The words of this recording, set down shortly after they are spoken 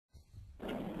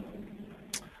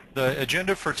The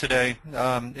agenda for today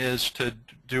is to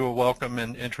do a welcome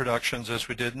and introductions as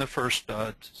we did in the first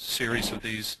series of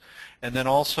these, and then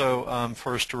also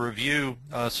for us to review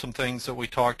some things that we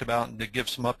talked about and to give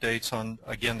some updates on,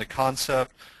 again, the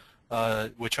concept,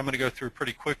 which I'm going to go through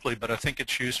pretty quickly, but I think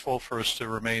it's useful for us to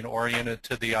remain oriented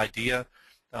to the idea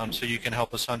so you can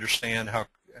help us understand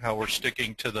how we're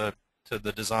sticking to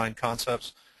the design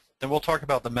concepts. Then we'll talk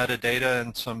about the metadata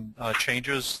and some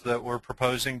changes that we're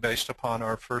proposing based upon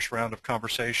our first round of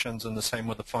conversations, and the same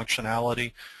with the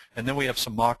functionality. And then we have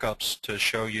some mock-ups to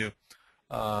show you.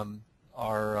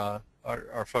 Our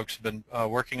folks have been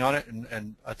working on it,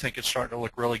 and I think it's starting to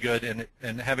look really good.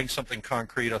 And having something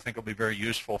concrete, I think, will be very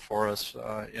useful for us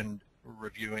in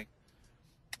reviewing.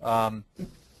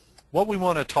 What we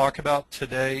want to talk about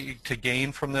today to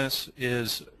gain from this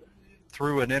is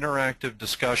through an interactive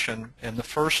discussion, and the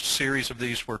first series of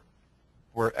these were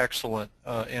excellent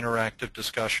interactive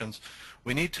discussions.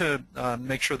 We need to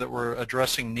make sure that we're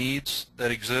addressing needs that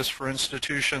exist for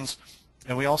institutions,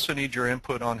 and we also need your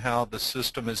input on how the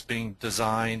system is being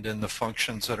designed and the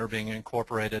functions that are being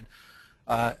incorporated.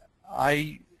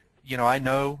 I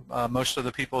know most of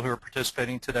the people who are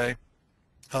participating today.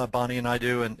 Bonnie and I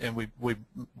do, and we've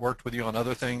worked with you on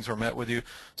other things or met with you.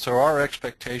 So our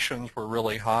expectations were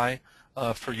really high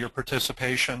for your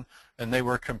participation, and they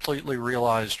were completely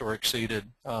realized or exceeded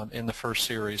in the first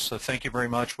series. So thank you very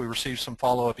much. We received some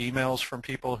follow-up emails from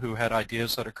people who had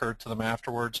ideas that occurred to them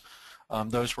afterwards.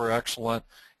 Those were excellent,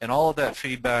 and all of that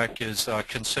feedback is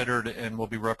considered and will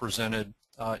be represented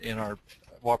in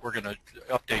what we're going to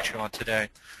update you on today.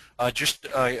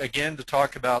 Again, to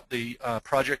talk about the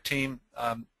project team,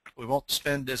 we won't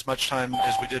spend as much time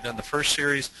as we did in the first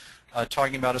series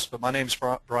talking about us, but my name is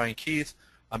Brian Keith.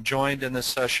 I'm joined in this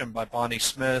session by Bonnie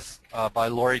Smith, by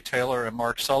Lori Taylor, and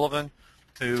Mark Sullivan,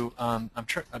 who I'm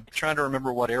trying to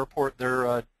remember what airport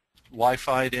they're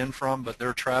Wi-Fi'd in from, but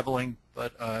they're traveling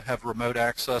but have remote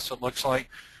access, it looks like,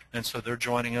 and so they're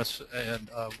joining us and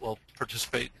will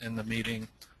participate in the meeting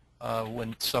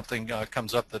when something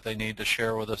comes up that they need to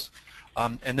share with us.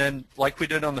 And then, like we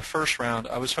did on the first round,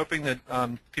 I was hoping that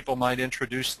people might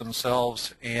introduce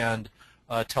themselves and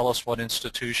tell us what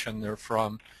institution they're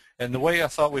from. And the way I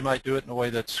thought we might do it in a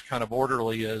way that's kind of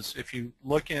orderly is, if you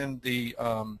look in the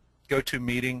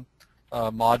GoToMeeting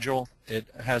module, it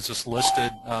has us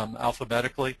listed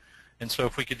alphabetically. And so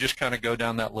if we could just kind of go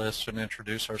down that list and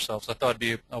introduce ourselves, I thought it'd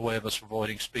be a way of us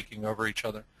avoiding speaking over each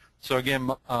other. So again,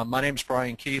 my name is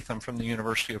Brian Keith. I'm from the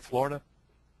University of Florida.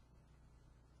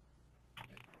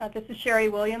 This is Sherry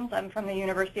Williams. I'm from the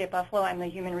University of Buffalo. I'm the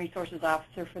Human Resources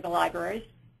Officer for the libraries.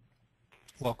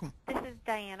 Welcome. This is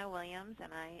Diana Williams,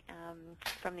 and I am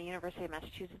from the University of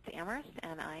Massachusetts Amherst,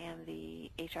 and I am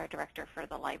the HR Director for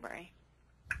the library.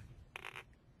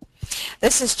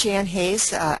 This is Jan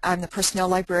Hayes. I'm the Personnel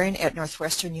Librarian at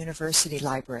Northwestern University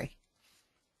Library.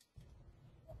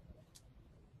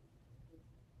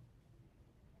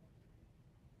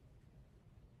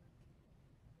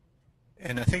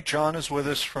 And I think John is with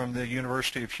us from the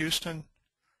University of Houston.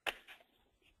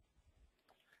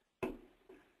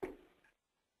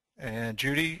 And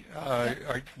Judy,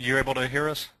 are you able to hear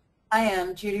us? I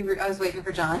am. Judy, I was waiting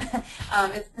for John.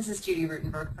 This is Judy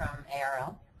Rutenberg from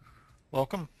ARL.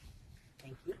 Welcome.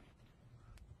 Thank you.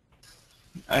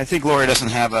 I think Lori doesn't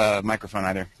have a microphone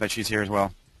either, but she's here as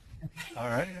well. Okay. All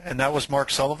right. And that was Mark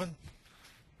Sullivan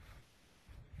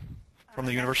from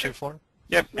the University of Florida?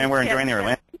 Yep, and we're enjoying the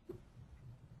Orlando.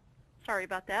 Sorry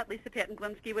about that. Lisa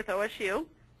Patton-Glimsky with OSU.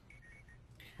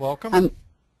 Welcome.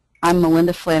 I'm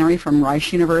Melinda Flannery from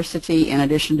Rice University. In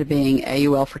addition to being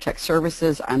AUL for Tech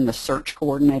Services, I'm the search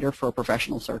coordinator for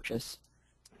professional searches.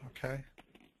 Okay.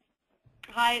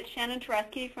 Hi, it's Shannon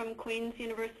Tereski from Queen's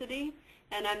University,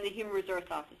 and I'm the Human Resource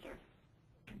Officer.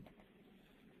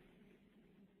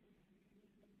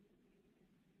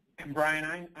 And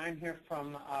Brian, I'm here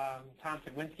from Tom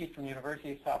Segwinski from the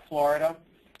University of South Florida.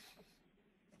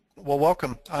 Well,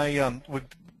 welcome.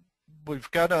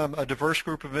 We've got a diverse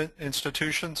group of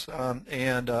institutions,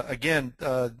 and again,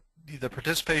 the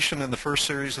participation in the first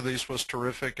series of these was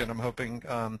terrific, and I'm hoping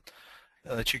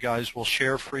that you guys will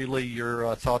share freely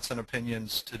your thoughts and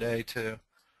opinions today too.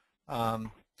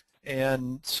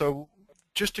 And so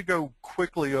just to go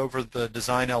quickly over the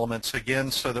design elements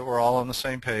again so that we're all on the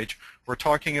same page, we're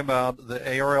talking about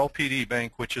the ARL PD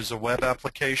Bank, which is a web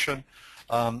application.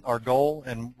 Our goal,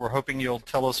 and we're hoping you'll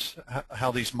tell us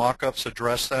how these mock-ups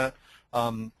address that.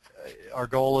 Our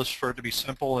goal is for it to be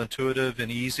simple, intuitive,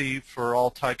 and easy for all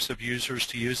types of users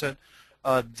to use it.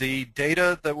 The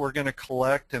data that we're going to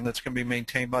collect and that's going to be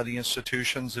maintained by the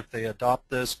institutions, if they adopt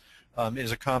this,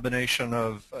 is a combination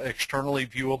of externally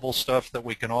viewable stuff that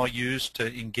we can all use to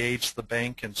engage the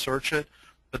bank and search it,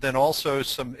 but then also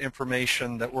some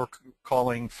information that we're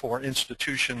calling for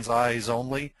institutions' eyes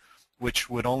only, which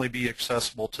would only be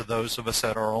accessible to those of us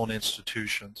at our own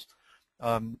institutions.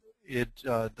 The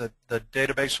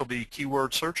database will be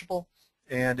keyword searchable,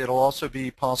 and it'll also be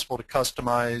possible to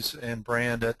customize and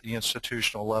brand at the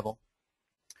institutional level.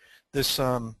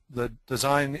 The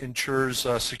design ensures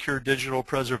secure digital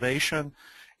preservation,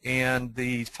 and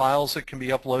the files that can be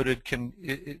uploaded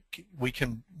we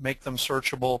can make them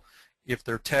searchable if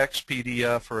they're text,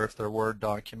 PDF, or if they're Word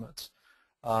documents.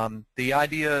 The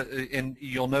idea, and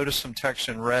you'll notice some text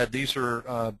in red. These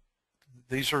are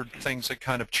things that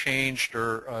kind of changed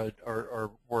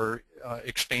or were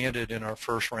expanded in our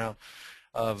first round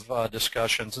of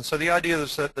discussions. And so the idea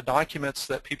is that the documents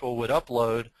that people would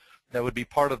upload that would be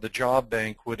part of the job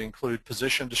bank would include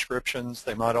position descriptions.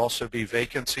 They might also be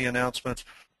vacancy announcements,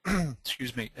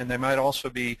 excuse me, and they might also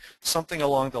be something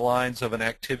along the lines of an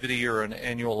activity or an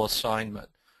annual assignment.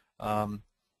 There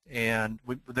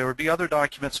would be other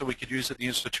documents that we could use at the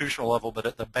institutional level, but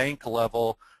at the bank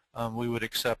level, we would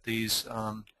accept these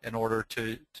in order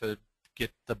to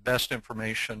get the best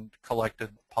information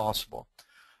collected possible.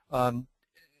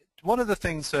 One of the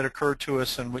things that occurred to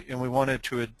us, and we wanted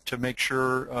to make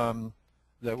sure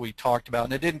that we talked about,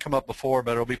 and it didn't come up before,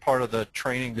 but it'll be part of the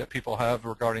training that people have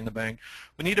regarding the bank.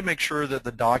 We need to make sure that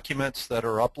the documents that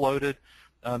are uploaded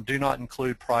do not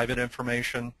include private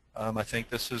information. I think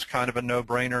this is kind of a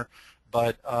no-brainer,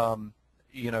 but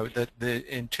you know,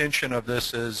 the intention of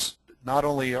this is not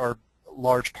only are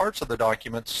large parts of the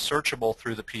documents searchable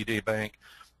through the PD Bank,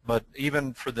 but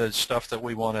even for the stuff that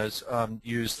we want to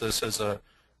use this as a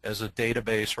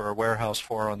database or a warehouse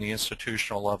for on the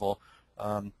institutional level,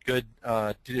 good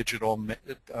digital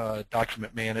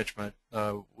document management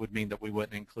would mean that we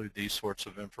wouldn't include these sorts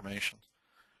of information.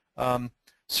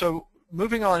 So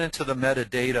moving on into the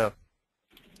metadata,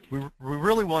 we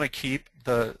really want to keep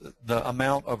the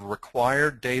amount of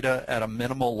required data at a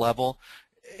minimal level,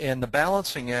 and the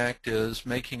balancing act is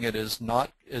making it as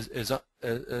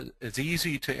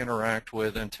easy to interact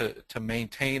with and to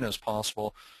maintain as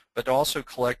possible, but to also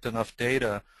collect enough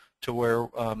data to where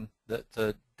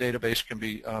the database can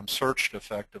be searched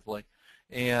effectively.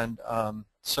 And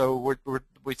so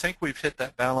we think we've hit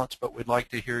that balance, but we'd like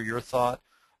to hear your thought.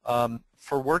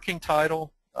 For working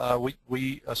title,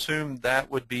 we assume that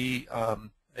would be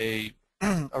a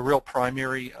real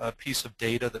primary piece of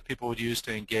data that people would use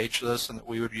to engage this and that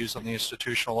we would use on the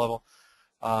institutional level.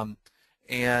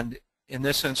 And in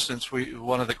this instance,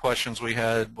 one of the questions we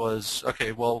had was,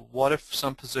 okay, well, what if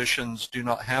some positions do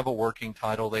not have a working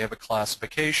title, they have a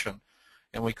classification?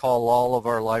 And we call all of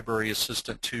our library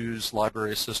assistant 2s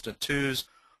library assistant 2s,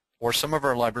 or some of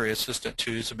our library assistant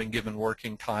 2s have been given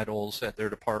working titles at their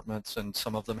departments and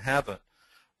some of them haven't.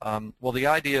 Well, the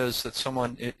idea is that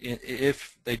someone,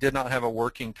 if they did not have a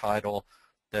working title,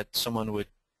 that someone would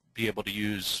be able to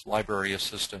use library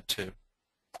assistant 2.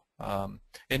 And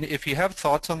if you have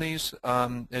thoughts on these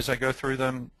as I go through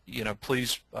them, you know,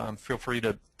 please feel free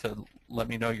to let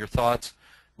me know your thoughts.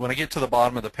 When I get to the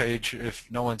bottom of the page, if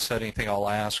no one said anything, I'll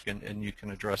ask, and you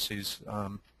can address these.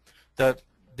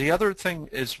 The other thing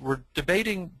is we're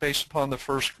debating based upon the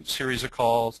first series of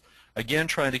calls, again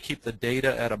trying to keep the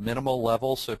data at a minimal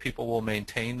level so people will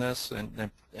maintain this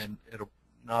and it'll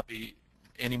not be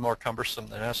any more cumbersome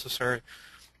than necessary.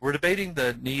 We're debating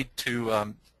the need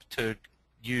to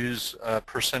use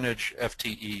percentage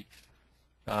FTE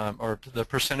or the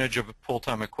percentage of a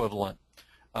full-time equivalent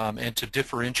and to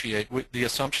differentiate. The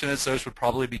assumption is those would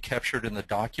probably be captured in the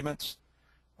documents.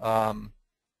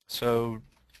 So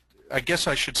I guess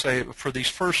I should say for these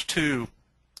first two,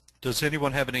 does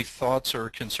anyone have any thoughts or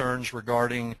concerns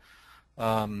regarding,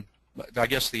 I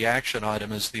guess the action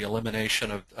item is the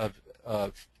elimination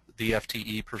of the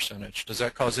FTE percentage. Does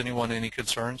that cause anyone any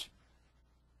concerns?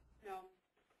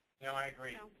 No, I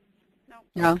agree.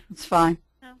 No, it's fine.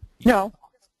 No,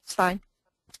 it's fine.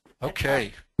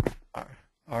 Okay.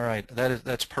 All right.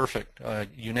 That's perfect.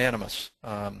 Unanimous.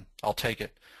 I'll take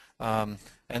it. And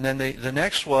then the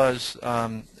next was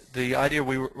the idea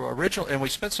we were originally, and we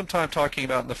spent some time talking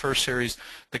about in the first series,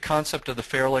 the concept of the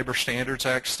Fair Labor Standards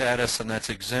Act status, and that's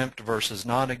exempt versus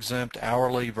non-exempt,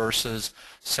 hourly versus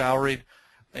salaried.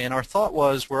 And our thought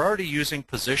was we're already using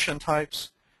position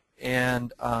types,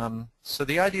 and so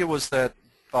the idea was that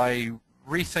by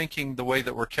rethinking the way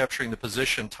that we're capturing the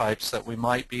position types, that we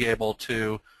might be able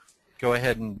to go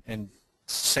ahead and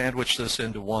sandwich this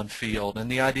into one field.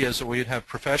 And the idea is that we'd have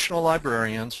professional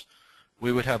librarians,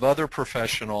 we would have other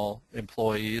professional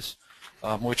employees,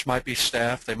 which might be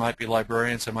staff, they might be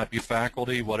librarians, they might be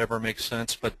faculty, whatever makes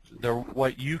sense, but they're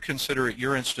what you consider at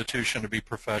your institution to be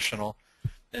professional.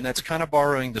 And that's kind of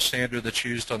borrowing the standard that's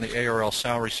used on the ARL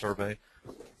salary survey.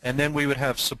 And then we would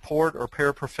have support or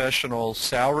paraprofessional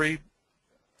salary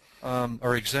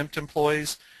or exempt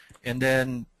employees, and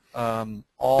then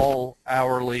all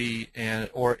hourly and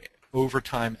or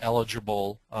overtime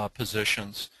eligible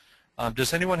positions.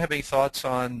 Does anyone have any thoughts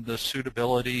on the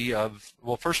suitability of,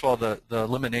 well, first of all, the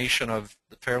elimination of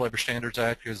the Fair Labor Standards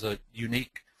Act as a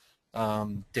unique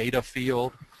data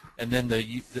field, and then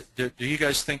do you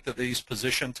guys think that these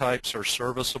position types are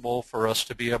serviceable for us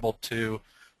to be able to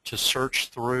search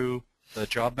through the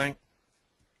job bank?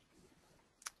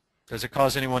 Does it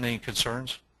cause anyone any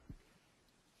concerns?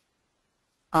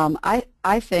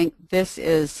 I think this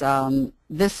is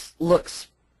this looks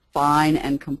fine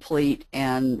and complete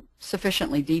and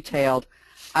sufficiently detailed.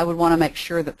 I would want to make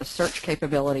sure that the search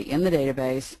capability in the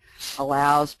database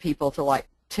allows people to like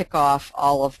tick off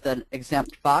all of the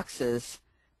exempt boxes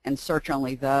and search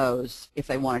only those if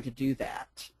they wanted to do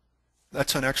that.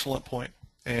 That's an excellent point,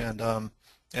 and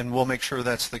we'll make sure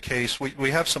that's the case.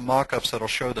 We have some mock-ups that'll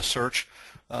show the search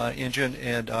engine,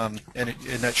 and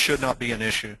that should not be an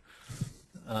issue.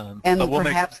 And we'll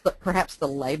perhaps the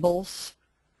labels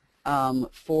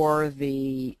for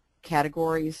the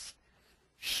categories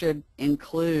should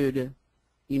include,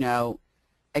 you know,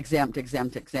 exempt,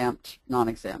 exempt, exempt,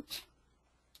 non-exempt.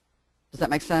 Does that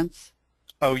make sense?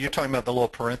 Oh, you're talking about the little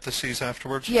parentheses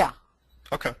afterwards? Yeah.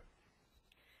 Okay.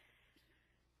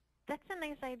 That's a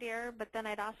nice idea, but then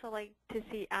I'd also like to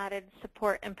see added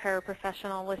support and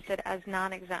paraprofessional listed as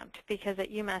non-exempt, because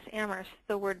at UMass Amherst,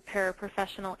 the word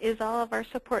paraprofessional is all of our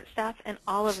support staff, and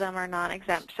all of them are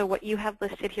non-exempt. So what you have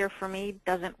listed here for me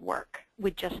doesn't work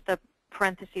with just the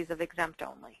parentheses of exempt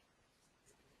only.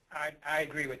 I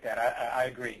agree with that. I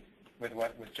agree with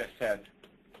what was just said.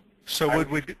 So I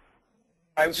would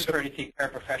prefer to see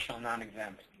paraprofessional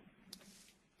non-exempt.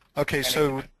 Okay,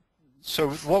 so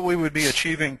what we would be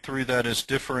achieving through that is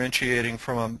differentiating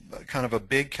from a kind of a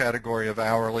big category of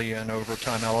hourly and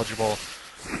overtime eligible,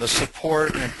 the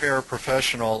support and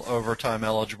paraprofessional overtime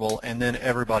eligible, and then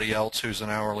everybody else who's an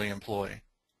hourly employee.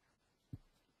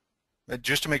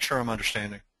 Just to make sure I'm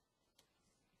understanding.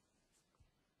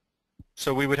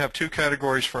 So we would have two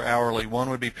categories for hourly. One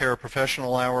would be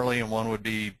paraprofessional hourly, and one would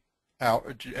be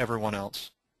everyone else.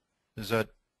 Is that?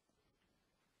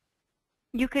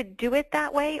 You could do it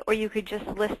that way, or you could just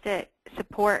list it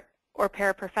support or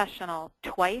paraprofessional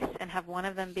twice and have one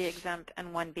of them be exempt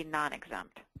and one be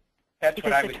non-exempt.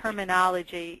 Because the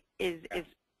terminology is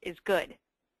good.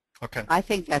 Okay. I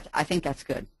think that's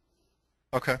good.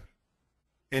 Okay.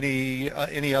 Any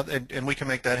other, and we can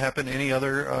make that happen. Any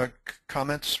other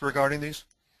comments regarding these?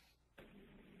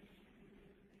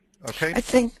 Okay. I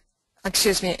think,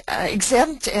 excuse me,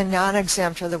 exempt and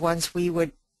non-exempt are the ones we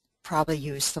would probably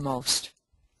use the most,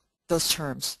 those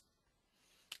terms.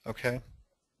 Okay.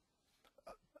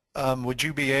 Would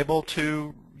you be able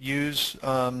to use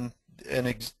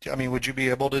would you be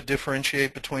able to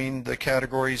differentiate between the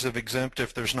categories of exempt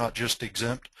if there's not just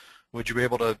exempt? Would you be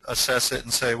able to assess it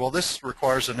and say, well, this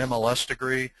requires an MLS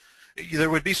degree? There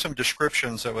would be some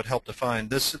descriptions that would help define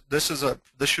this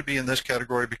should be in this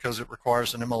category because it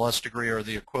requires an MLS degree or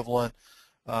the equivalent.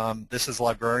 This is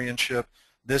librarianship.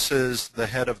 This is the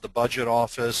head of the budget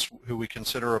office who we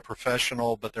consider a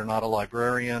professional, but they're not a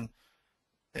librarian.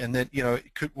 And then, you know,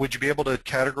 would you be able to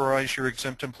categorize your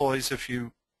exempt employees if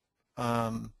you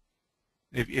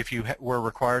were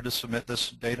required to submit this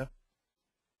data?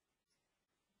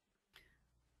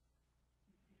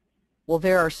 Well,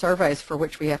 there are surveys for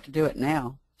which we have to do it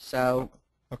now, so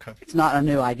okay. It's not a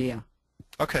new idea.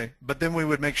 Okay, but then we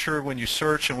would make sure when you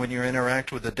search and when you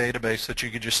interact with the database that you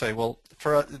could just say, well,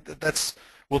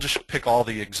 we'll just pick all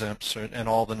the exempts and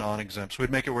all the non-exempts.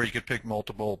 We'd make it where you could pick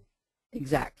multiple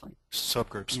exactly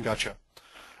subgroups. Yeah. Gotcha.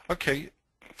 Okay,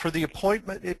 for the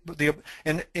appointment,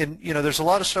 and you know, there's a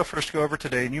lot of stuff for us to go over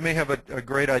today, and you may have a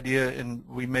great idea, and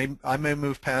I may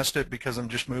move past it because I'm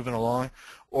just moving along,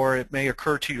 or it may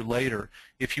occur to you later.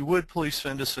 If you would, please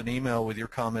send us an email with your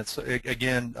comments.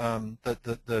 Again,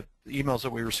 the emails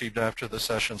that we received after the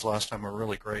sessions last time were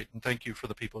really great, and thank you for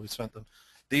the people who sent them.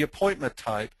 The appointment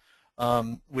type,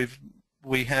 we've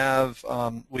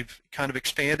kind of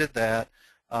expanded that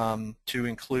to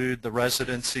include the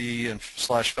residency and /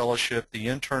 fellowship, the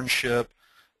internship,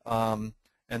 and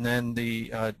then we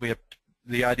have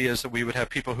the idea is that we would have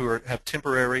people who have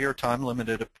temporary or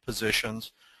time-limited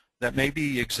positions that may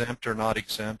be exempt or not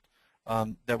exempt,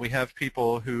 that we have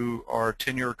people who are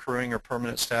tenure accruing or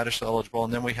permanent status eligible,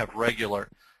 and then we have regular.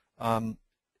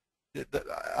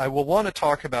 I will want to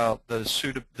talk about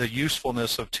the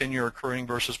usefulness of tenure accruing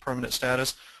versus permanent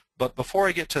status, but before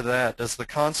I get to that, does the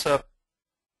concept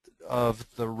of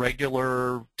the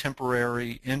regular,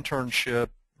 temporary, internship,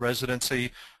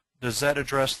 residency, does that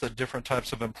address the different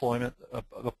types of employment,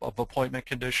 of appointment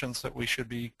conditions that we should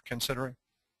be considering?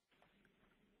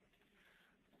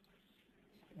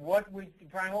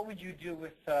 Brian, what would you do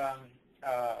with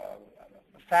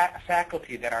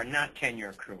faculty that are not tenure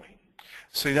accruing?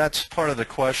 See, that's part of the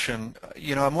question.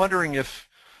 You know, I'm wondering if,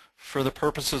 for the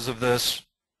purposes of this,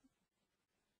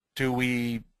 do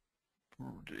we,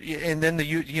 and then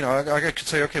I could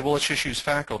say, okay, well, let's just use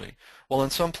faculty. Well, in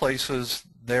some places,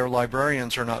 their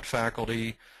librarians are not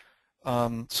faculty.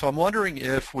 So I'm wondering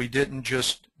if we didn't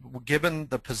just, given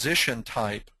the position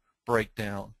type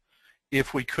breakdown,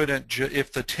 if we couldn't,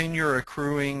 if the tenure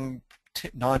accruing,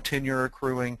 non-tenure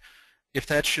accruing, if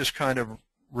that's just kind of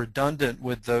redundant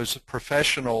with those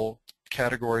professional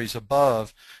categories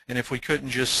above, and if we couldn't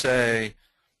just say,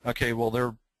 okay, well,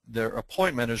 their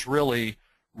appointment is really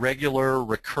regular,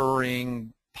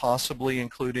 recurring, possibly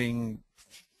including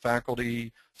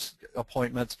faculty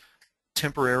appointments,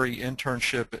 temporary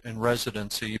internship and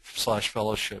residency /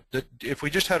 fellowship. If we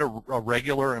just had a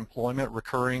regular employment,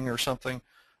 recurring or something,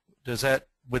 does that,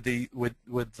 with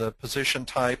the position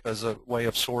type as a way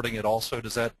of sorting it also,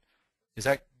 does that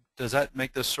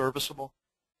make this serviceable?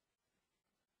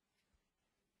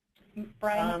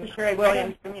 Brian, this is Sherry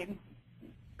Williams from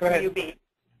Go ahead.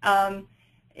 UB.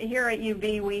 Here at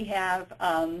UB, we have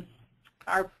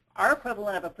our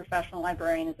equivalent of a professional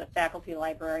librarian is a faculty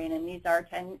librarian, and these are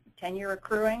tenure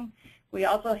accruing. We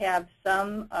also have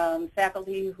some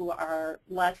faculty who are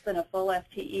less than a full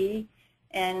FTE,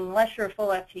 and unless you're a full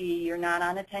FTE, you're not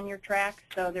on a tenure track,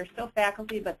 so they're still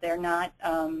faculty, but they're not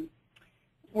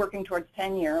working towards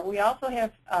tenure. We also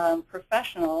have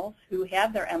professionals who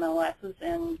have their MLSs,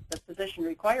 and the position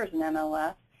requires an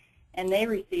MLS, and they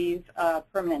receive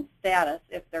permanent status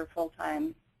if they're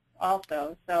full-time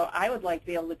also. So I would like to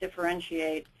be able to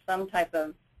differentiate some type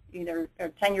of either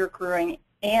tenure accruing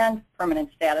and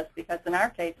permanent status, because in our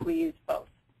case we use both.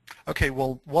 Okay,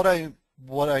 well, I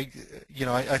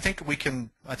think we can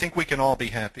all be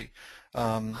happy,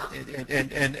 and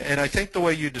I think the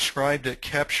way you described it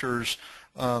captures.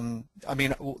 I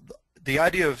mean, the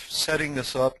idea of setting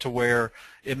this up to where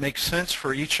it makes sense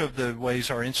for each of the ways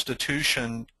our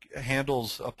institution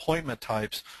handles appointment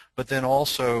types, but then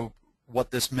also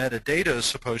what this metadata is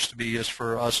supposed to be is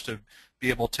for us to be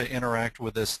able to interact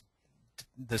with this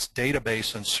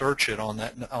database and search it on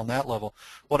that level.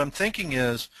 What I'm thinking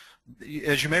is,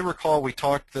 as you may recall, we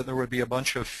talked that there would be a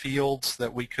bunch of fields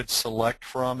that we could select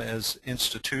from as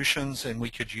institutions, and we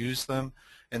could use them,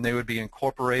 and they would be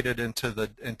incorporated into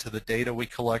the data we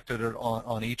collected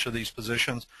on each of these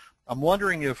positions. I'm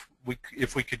wondering if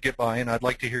we could get by, and I'd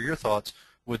like to hear your thoughts,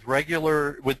 with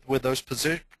those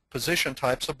position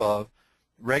types above,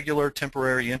 regular,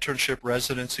 temporary, internship,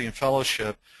 residency, and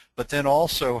fellowship, but then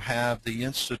also have the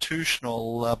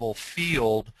institutional level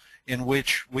field in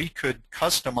which we could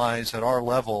customize at our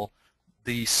level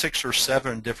the 6 or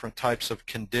 7 different types of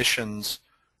conditions,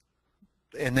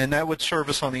 and then that would serve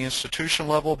us on the institution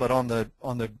level, but on the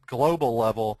global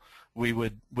level we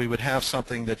would have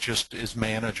something that just is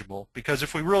manageable. Because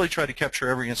if we really try to capture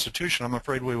every institution, I'm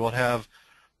afraid we will have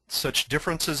such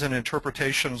differences in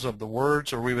interpretations of the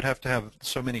words, or we would have to have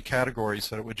so many categories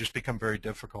that it would just become very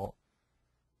difficult.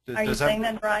 Are you saying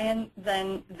then, Brian,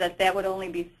 then that would only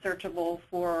be searchable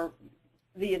for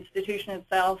the institution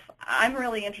itself? I'm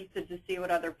really interested to see what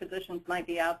other positions might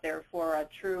be out there for a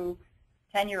true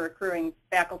tenure accruing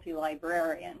faculty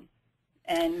librarian.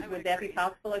 And would that be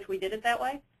possible if we did it that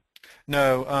way?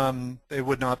 No, it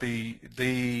would not be.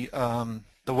 The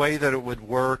way that it would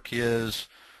work is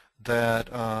that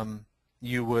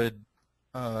you would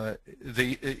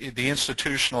the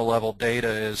institutional level data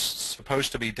is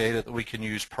supposed to be data that we can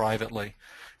use privately,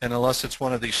 and unless it's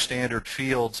one of these standard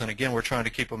fields, and again we're trying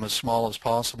to keep them as small as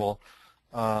possible,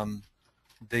 it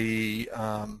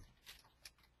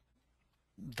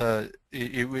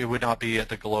would not be at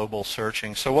the global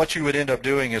searching. So what you would end up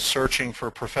doing is searching for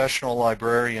professional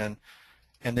librarian,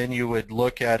 and then you would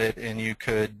look at it, and you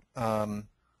could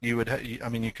you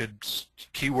could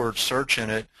keyword search in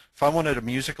it. If I wanted a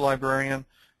music librarian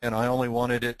and I only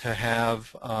wanted it to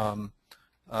have and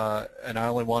I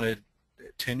only wanted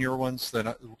tenure ones,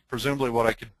 then presumably what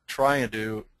I could try and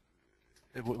do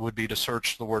would be to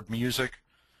search the word music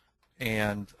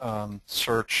and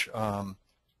search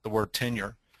the word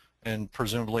tenure, and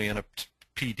presumably in a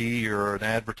PD or an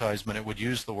advertisement it would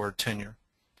use the word tenure.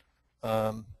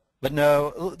 But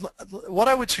no, what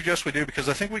I would suggest we do, because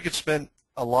I think we could spend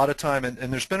a lot of time, and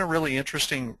there's been a really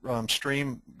interesting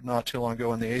stream not too long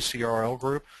ago in the ACRL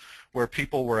group where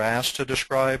people were asked to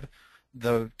describe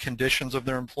the conditions of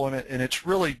their employment, and it's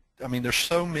really, I mean, there's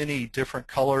so many different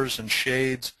colors and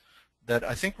shades that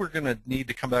I think we're going to need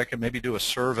to come back and maybe do a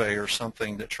survey or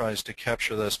something that tries to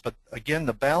capture this. But again,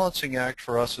 the balancing act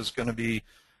for us is going to be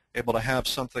able to have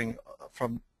something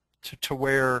to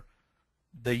where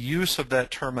the use of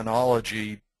that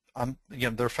terminology,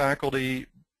 again, they're faculty,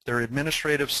 they're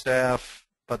administrative staff,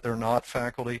 but they're not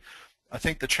faculty. I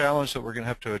think the challenge that we're going to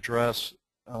have to address,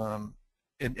 and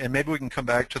maybe we can come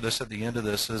back to this at the end of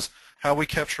this, is how we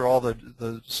capture all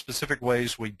the specific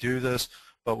ways we do this,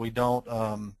 but we don't,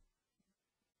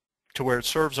 to where it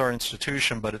serves our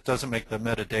institution, but it doesn't make the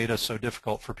metadata so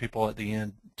difficult for people at the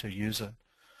end to use it.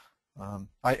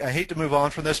 I hate to move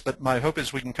on from this, but my hope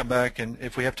is we can come back, and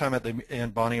if we have time at the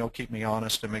end, Bonnie will keep me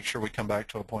honest and make sure we come back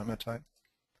to appointment type.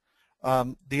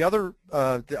 The other,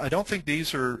 I don't think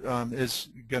these are is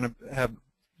going to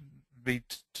be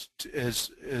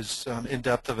as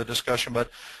in-depth of a discussion,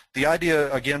 but the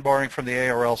idea, again, borrowing from the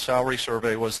ARL salary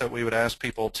survey, was that we would ask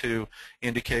people to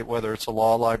indicate whether it's a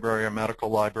law library, a medical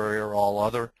library, or all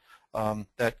other.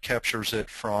 That captures it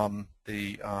from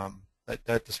the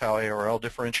that's how ARL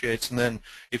differentiates. And then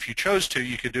if you chose to,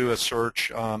 you could do a search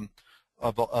of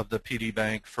the PD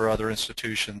Bank for other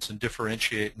institutions and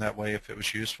differentiate in that way if it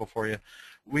was useful for you.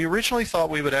 We originally thought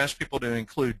we would ask people to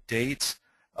include dates.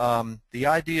 The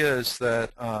idea is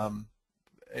that,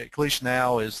 at least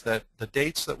now, is that the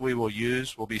dates that we will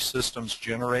use will be systems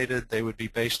generated. They would be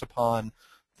based upon,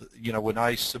 when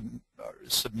I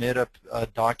submit a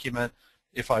document.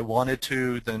 If I wanted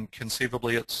to, then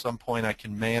conceivably at some point I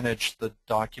can manage the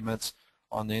documents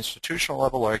on the institutional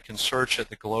level, or I can search at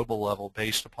the global level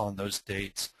based upon those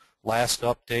dates, last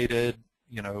updated,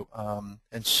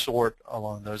 and sort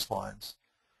along those lines.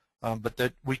 But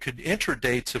that we could enter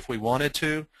dates if we wanted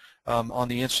to on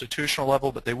the institutional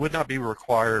level, but they would not be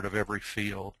required of every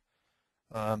field.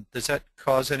 Does that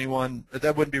cause anyone?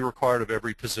 That wouldn't be required of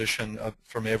every position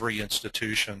from every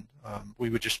institution. We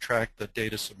would just track the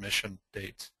data submission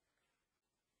dates.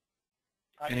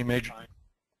 Any major?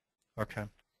 Okay.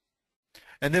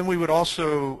 And then we would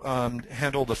also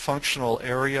handle the functional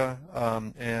area,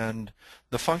 and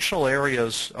the functional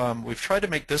areas, we've tried to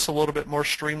make this a little bit more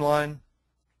streamlined,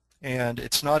 and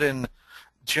it's not in,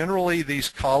 generally these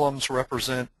columns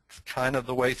represent kind of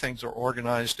the way things are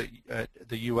organized at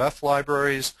the UF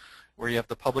libraries, where you have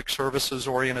the public services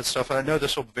oriented stuff. And I know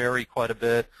this will vary quite a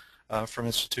bit from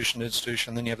institution to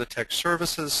institution. Then you have the tech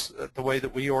services, the way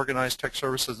that we organize tech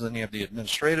services. Then you have the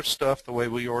administrative stuff, the way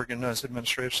we organize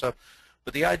administrative stuff.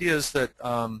 But the idea is that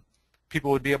people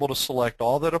would be able to select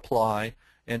all that apply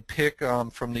and pick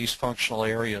from these functional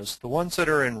areas. The ones that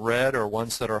are in red are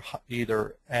ones that are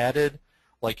either added,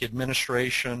 like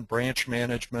administration, branch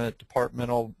management,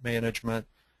 departmental management,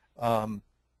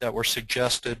 that were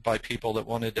suggested by people that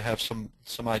wanted to have some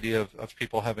idea of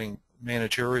people having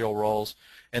managerial roles,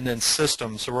 and then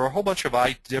systems. There were a whole bunch of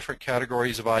different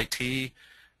categories of IT,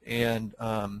 and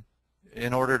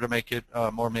in order to make it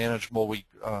more manageable,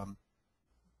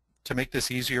 to make this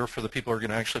easier for the people who are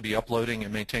going to actually be uploading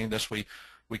and maintaining this, we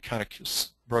kind of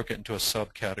broke it into a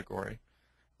subcategory.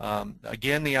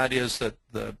 Again, the idea is that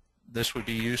this would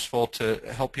be useful to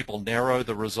help people narrow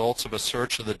the results of a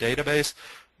search of the database,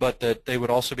 but that they would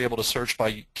also be able to search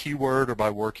by keyword or by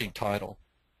working title.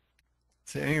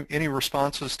 So any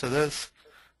responses to this?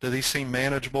 Do these seem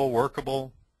manageable,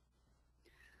 workable?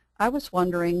 I was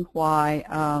wondering why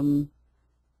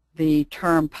the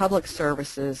term public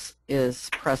services is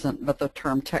present, but the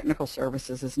term technical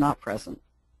services is not present.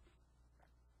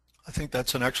 I think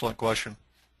that's an excellent question.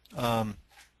 I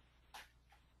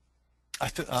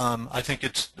think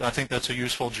that's a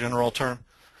useful general term.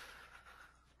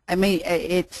 I mean,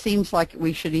 it seems like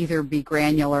we should either be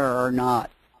granular or not.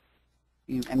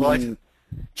 I mean,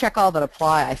 check all that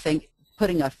apply. I think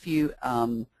putting a few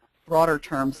broader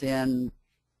terms in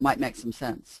might make some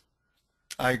sense.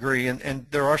 I agree, and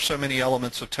there are so many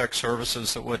elements of tech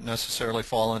services that wouldn't necessarily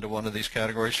fall into one of these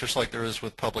categories, just like there is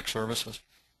with public services.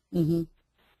 Mm-hmm.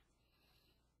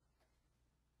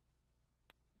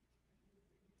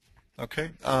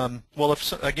 Okay. Well, if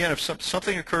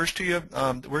something occurs to you,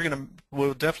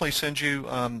 we'll definitely send you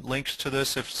links to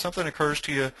this. If something occurs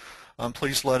to you,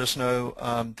 please let us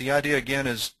know. The idea again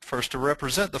is first to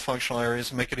represent the functional areas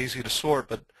and make it easy to sort,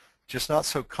 but just not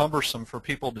so cumbersome for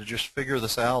people to just figure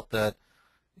this out that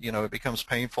it becomes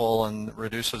painful and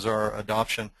reduces our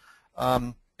adoption.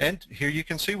 And here you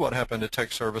can see what happened to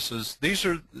tech services. These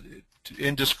are,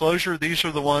 in disclosure, these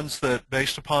are the ones that,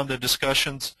 based upon the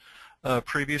discussions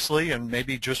previously, and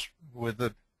maybe just with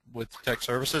tech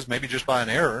services, maybe just by an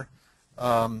error.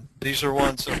 These are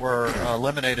ones that were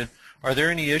eliminated. Are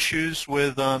there any issues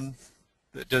with,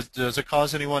 does it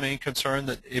cause anyone any concern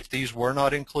that if these were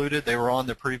not included, they were on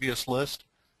the previous list?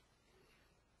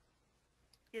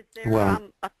 Is there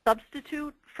a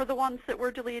substitute for the ones that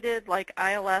were deleted, like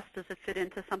ILS? Does it fit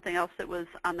into something else that was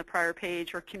on the prior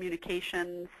page, or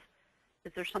communications?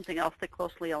 Is there something else that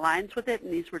closely aligns with it,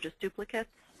 and these were just duplicates?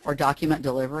 Or document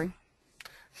delivery?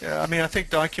 Yeah, I mean, I think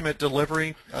document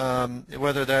delivery,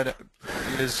 whether that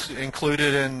is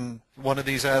included in one of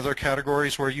these other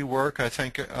categories where you work, I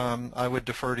think I would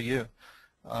defer to you.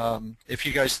 If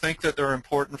you guys think that they're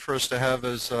important for us to have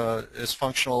as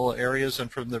functional areas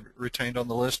and from the retained on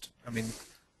the list, I mean.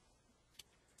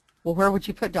 Well, where would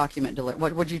you put document delivery?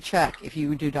 What would you check if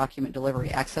you do document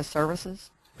delivery? Access services?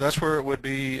 That's where it would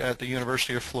be at the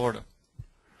University of Florida.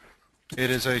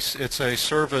 It's a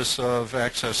service of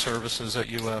access services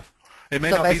at UF. It may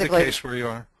not be the case where you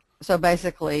are. So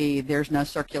basically, there's no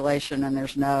circulation and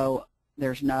there's no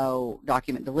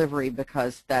document delivery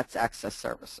because that's access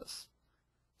services.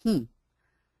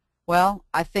 Well,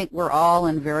 I think we're all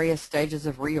in various stages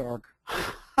of reorg.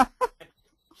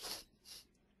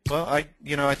 Well,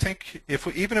 I think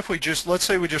even if we just, let's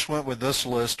say we just went with this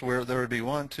list where there would be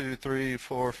 1, 2, 3,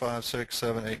 4, 5, 6,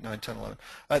 7, 8, 9, 10, 11.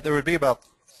 There would be about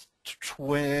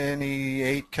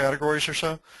 28 categories or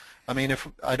so. I mean,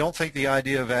 I don't think the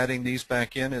idea of adding these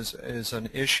back in is an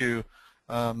issue.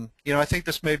 I think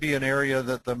this may be an area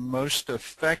that the most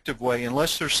effective way,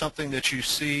 unless there's something that you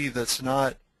see that's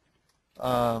not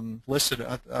listed.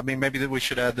 I mean, maybe that we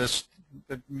should add this.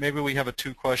 Maybe we have a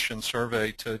 2-question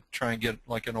survey to try and get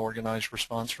like an organized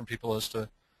response from people as to,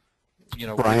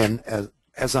 Brian,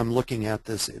 as I'm looking at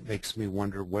this, it makes me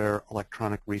wonder where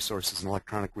electronic resources and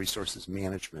electronic resources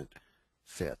management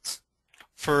fits.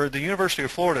 For the University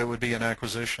of Florida, it would be in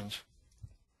acquisitions.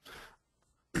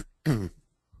 But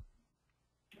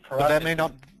that may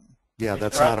not. Yeah,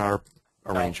 that's not our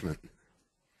arrangement.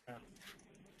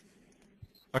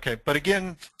 Okay, but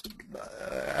again,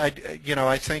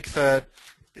 I think that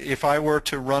if I were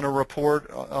to run a report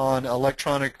on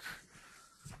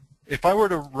if I were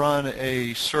to run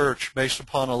a search based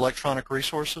upon electronic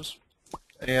resources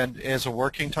and as a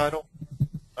working title,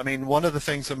 I mean, one of the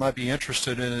things that might be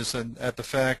interested in is at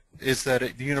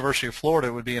the University of Florida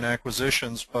it would be in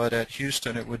acquisitions, but at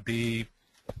Houston it would be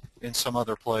in some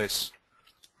other place.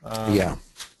 Yeah.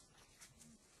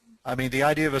 I mean, the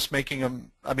idea of us making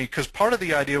them, because part of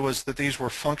the idea was that these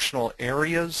were functional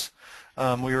areas.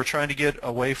 We were trying to get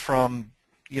away from,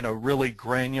 really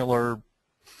granular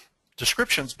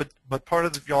descriptions, but part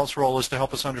of y'all's role is to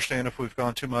help us understand if we've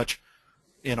gone too much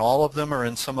in all of them or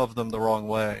in some of them the wrong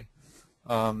way.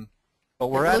 But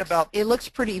it looks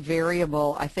pretty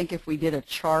variable. I think if we did a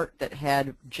chart that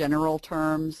had general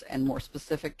terms and more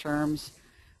specific terms,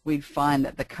 we'd find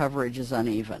that the coverage is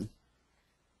uneven.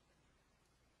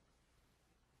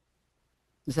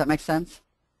 Does that make sense?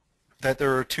 That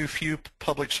there are too few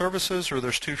public services, or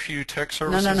there's too few tech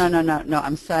services? No.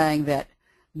 I'm saying that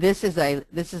this is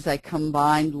a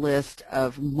combined list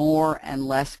of more and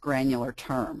less granular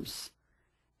terms,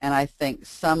 and I think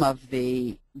some of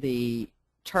the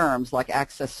terms like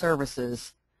access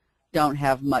services don't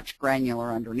have much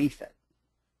granular underneath it.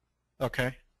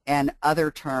 Okay. And other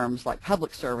terms like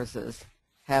public services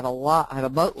have a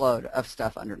boatload of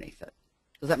stuff underneath it.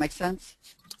 Does that make sense?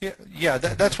 Yeah,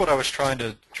 that's what I was trying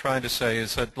to say,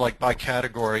 is that like by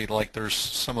category, like there's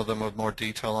some of them with more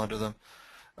detail under them.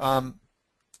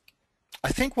 I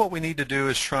think what we need to do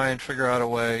is try and figure out a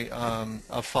way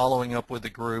of following up with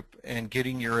the group and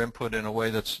getting your input in a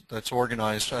way that's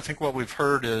organized. I think what we've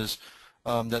heard is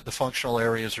that the functional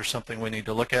areas are something we need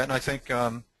to look at, and I think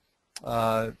and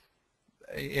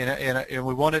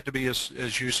we want it to be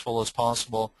as useful as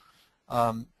possible.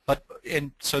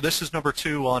 So this is number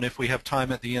 2 on if we have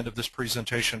time at the end of this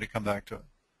presentation to come back to it.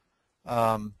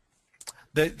 I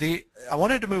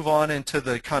wanted to move on into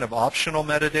the kind of optional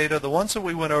metadata. The ones that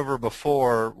we went over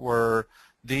before were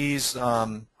these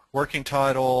working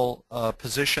title,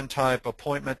 position type,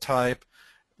 appointment type,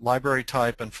 library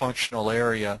type, and functional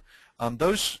area.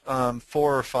 Those 4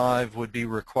 or 5 would be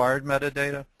required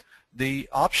metadata. The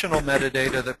optional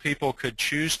metadata that people could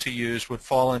choose to use would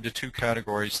fall into 2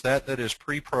 categories. That is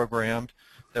pre-programmed,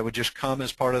 that would just come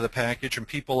as part of the package, and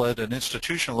people at an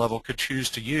institution level could choose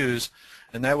to use,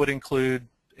 and that would include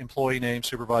employee name,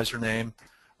 supervisor name,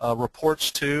 reports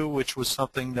to, which was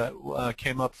something that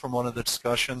came up from one of the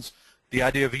discussions, the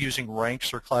idea of using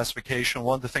ranks or classification.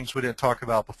 One of the things we didn't talk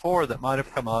about before that might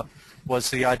have come up was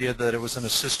the idea that it was an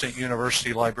assistant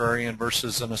university librarian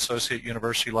versus an associate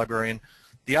university librarian.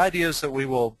 the idea is that we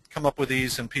will come up with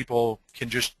these and people can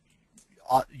just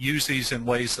use these in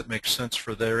ways that make sense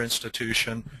for their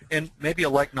institution and maybe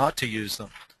elect not to use them.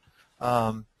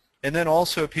 And then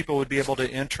also people would be able to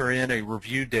enter in a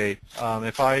review date.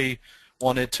 If I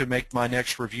wanted to make my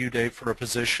next review date for a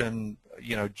position,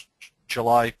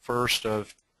 July 1st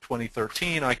of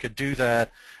 2013, I could do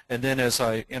that, and then as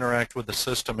I interact with the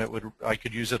system, I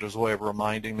could use it as a way of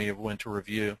reminding me of when to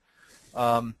review.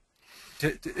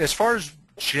 As far as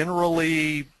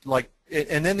generally,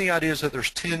 and then the idea is that there's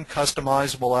 10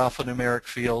 customizable alphanumeric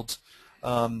fields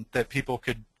that people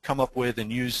could come up with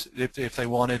and use if they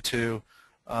wanted to.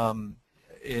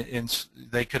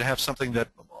 They could have something that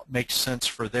makes sense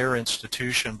for their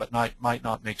institution but might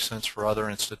not make sense for other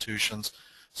institutions.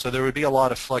 So there would be a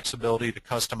lot of flexibility to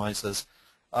customize this.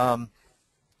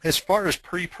 As far as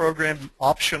pre-programmed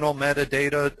optional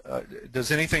metadata,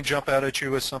 does anything jump out at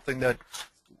you as something that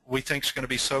we think is going to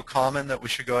be so common that we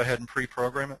should go ahead and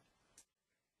pre-program it?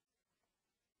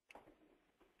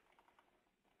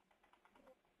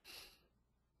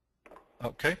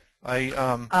 Okay.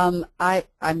 I'm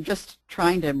just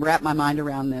trying to wrap my mind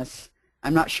around this.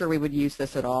 I'm not sure we would use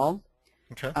this at all.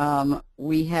 Okay.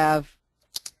 We have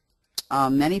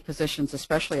many positions,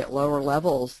 especially at lower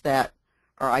levels, that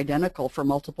are identical for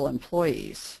multiple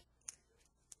employees.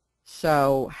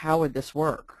 So how would this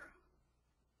work?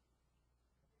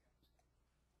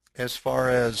 As far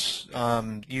as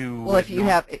well, if you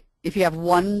have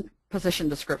one position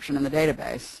description in the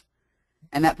database,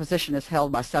 and that position is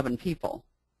held by 7 people.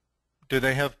 Do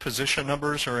they have position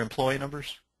numbers or employee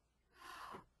numbers?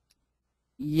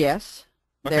 Yes.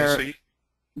 Okay,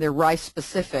 they're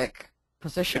RICE-specific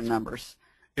position numbers.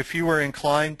 If you were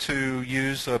inclined to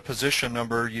use a position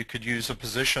number, you could use a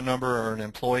position number or an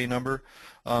employee number.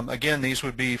 Again, these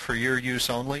would be for your use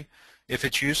only. If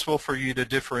it's useful for you to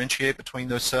differentiate between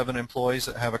those 7 employees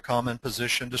that have a common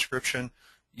position description,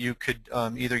 you could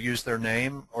either use their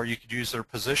name or you could use their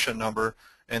position number,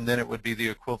 and then it would be the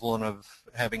equivalent of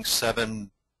having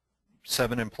seven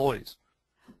employees.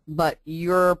 But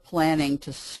you're planning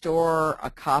to store a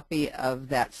copy of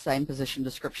that same position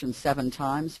description 7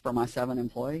 times for my 7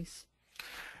 employees?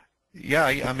 Yeah,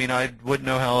 I mean, I wouldn't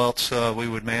know how else we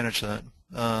would manage that.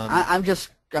 I'm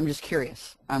just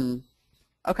curious.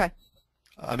 Okay.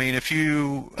 I mean, if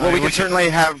you well, we could certainly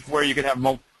have where you could have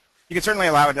you could certainly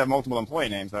allow it to have multiple employee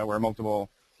names, though, or multiple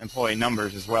employee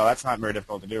numbers as well. That's not very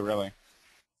difficult to do, really.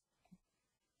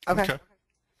 Okay.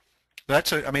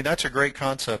 That's a great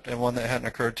concept and one that hadn't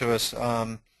occurred to us,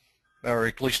 or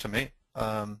at least to me.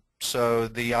 So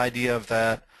the idea of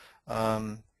that,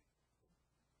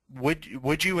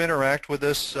 would you interact with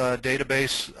this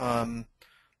database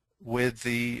with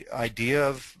the idea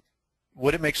of,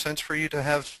 would it make sense for you to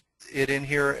have it in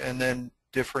here and then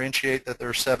differentiate that there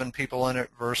are 7 people in it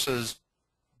versus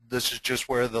this is just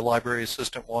where the library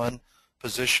assistant 1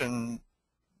 position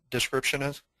description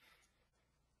is?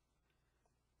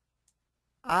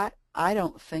 I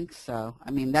don't think so.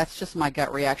 I mean, that's just my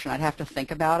gut reaction. I'd have to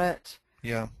think about it.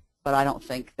 Yeah. But I don't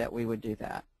think that we would do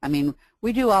that. I mean,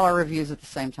 we do all our reviews at the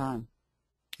same time.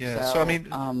 Yeah. So I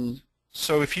mean,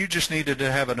 so if you just needed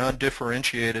to have an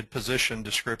undifferentiated position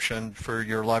description for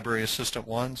your library assistant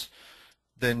 1s,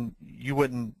 then you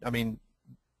wouldn't, I mean,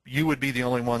 you would be the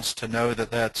only ones to know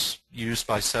that that's used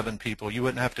by 7 people. You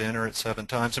wouldn't have to enter it 7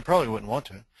 times and probably wouldn't want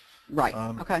to. Right.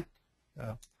 Okay.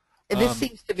 Yeah. This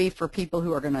seems to be for people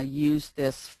who are going to use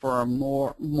this for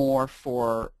more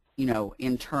for,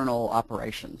 internal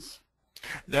operations.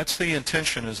 That's the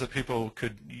intention, is that people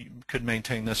could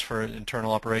maintain this for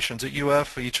internal operations. At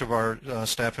UF, each of our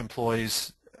staff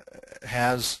employees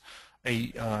has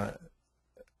a,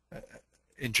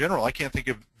 in general, I can't think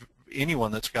of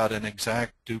anyone that's got an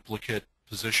exact duplicate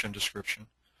position description.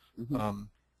 Mm-hmm.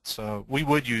 So we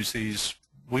would use these,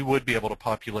 we would be able to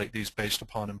populate these based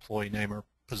upon employee name or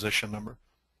position number.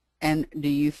 And do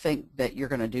you think that you're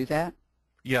going to do that?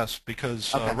 Yes,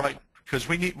 because because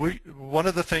one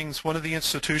of the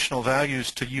institutional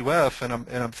values to UF, and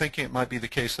I'm thinking it might be the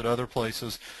case at other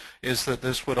places, is that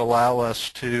this would allow us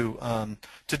to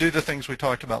do the things we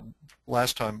talked about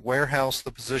last time: warehouse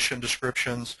the position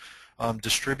descriptions,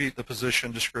 distribute the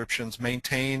position descriptions,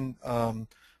 maintain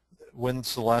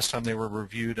when's the last time they were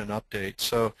reviewed and update.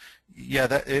 So yeah,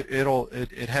 that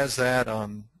it has that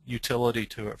utility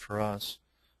to it for us.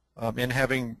 And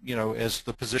having, as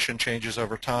the position changes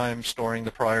over time, storing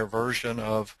the prior version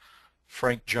of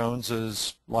Frank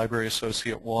Jones's Library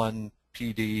Associate 1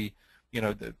 PD,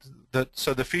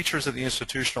 so the features at the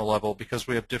institutional level, because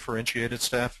we have differentiated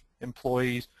staff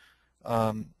employees,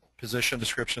 position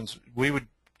descriptions, we would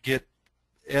get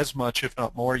as much, if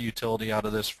not more, utility out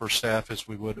of this for staff as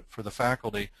we would for the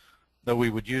faculty, though we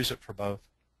would use it for both.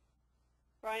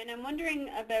 Brian, I'm wondering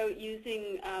about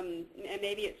using, and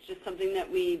maybe it's just something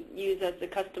that we use as the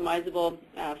customizable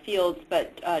fields,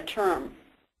 but term.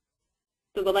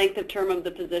 So the length of term of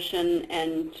the position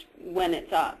and when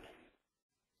it's up.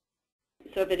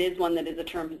 So if it is one that is a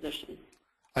term position.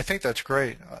 I think that's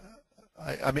great.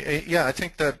 I mean, yeah, I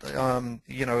think that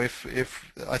you know,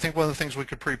 if I think one of the things we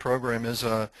could pre-program is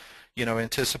a, you know,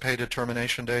 anticipated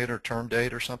termination date or term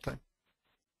date or something.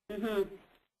 Mm-hmm.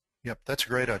 Yep, that's a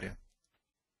great idea.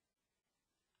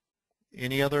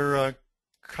 Any other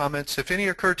comments? If any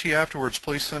occur to you afterwards,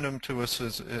 please send them to us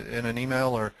in an email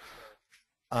or.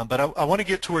 But I want to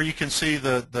get to where you can see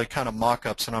the kind of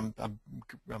mock-ups, and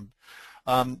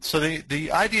so the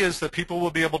idea is that people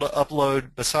will be able to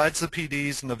upload, besides the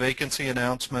PDs and the vacancy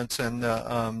announcements and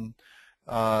the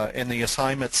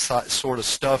assignment sort of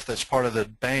stuff that's part of the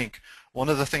bank. One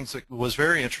of the things that was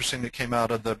very interesting that came out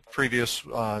of the previous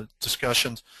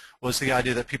discussions was the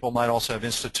idea that people might also have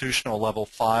institutional level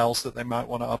files that they might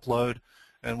want to upload,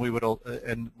 and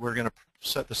we're going to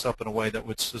set this up in a way that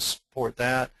would support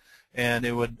that. And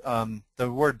it would, the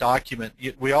word document,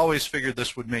 we always figured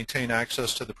this would maintain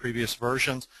access to the previous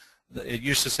versions. It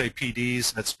used to say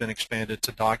PDs, and it's been expanded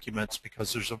to documents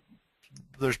because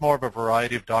there's more of a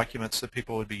variety of documents that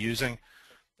people would be using.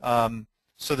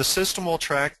 So the system will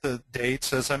track the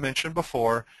dates, as I mentioned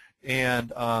before,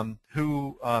 and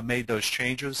who made those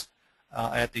changes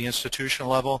at the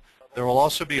institutional level. There will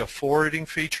also be a forwarding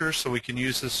feature, so we can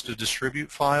use this to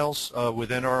distribute files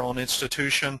within our own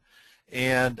institution.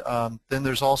 And then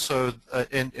there's also,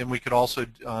 and we could also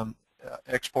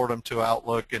export them to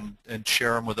Outlook and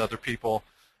share them with other people.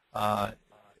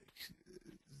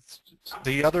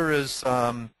 The other is,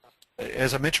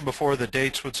 as I mentioned before, the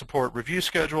dates would support review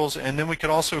schedules, and then we could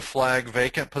also flag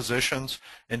vacant positions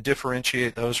and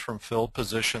differentiate those from filled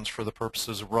positions for the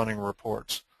purposes of running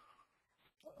reports.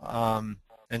 And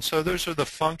so those are the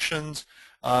functions.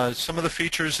 Some of the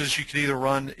features is you could either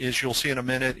run, as you'll see in a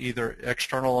minute, either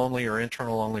external only or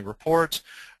internal only reports.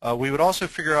 We would also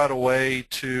figure out a way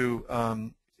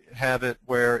to have it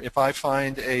where if I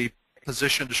find a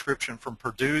position description from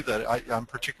Purdue that I'm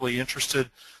particularly interested,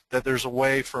 that there's a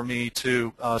way for me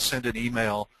to send an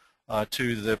email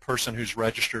to the person who's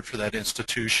registered for that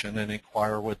institution and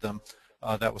inquire with them.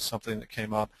 That was something that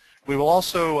came up. We will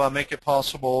also make it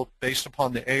possible, based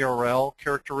upon the ARL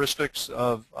characteristics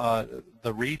of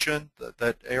the region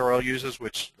that ARL uses,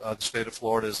 which the state of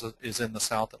Florida is in the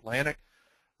South Atlantic,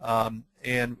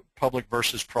 and public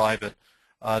versus private.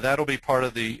 That'll be part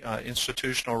of the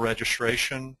institutional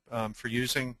registration for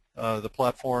using the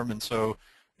platform, and so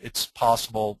it's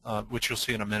possible, which you'll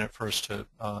see in a minute, for us to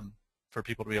for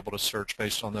people to be able to search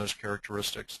based on those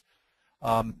characteristics.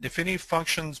 If any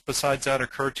functions besides that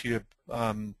occur to you,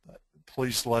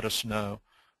 please let us know.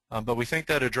 But we think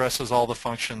that addresses all the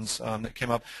functions that came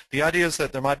up. The idea is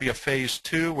that there might be a phase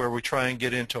 2 where we try and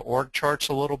get into org charts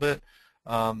a little bit,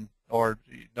 or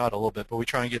not a little bit, but we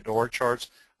try and get to org charts.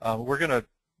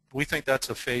 We think that's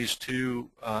a phase 2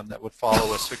 that would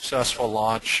follow a successful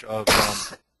launch of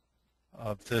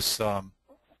this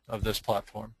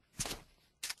platform.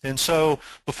 And so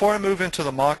before I move into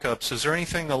the mock-ups, is there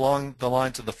anything along the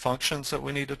lines of the functions that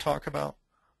we need to talk about?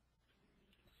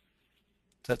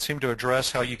 Does that seem to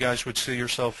address how you guys would see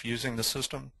yourself using the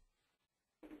system?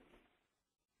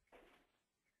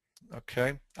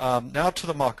 Okay. Now to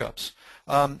the mock-ups.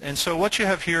 And so what you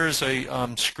have here is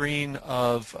a screen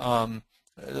of,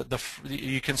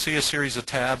 you can see a series of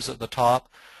tabs at the top.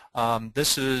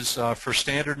 This is for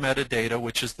standard metadata,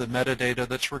 which is the metadata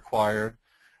that's required.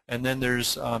 And then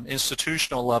there's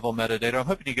institutional level metadata. I'm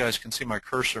hoping you guys can see my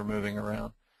cursor moving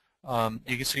around.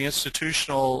 You can see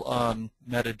institutional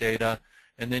metadata,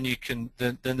 and then you can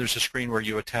then there's a screen where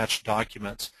you attach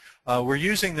documents. We're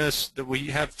using this. That we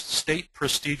have State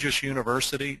Prestigious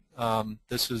University.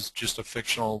 This is just a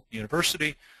fictional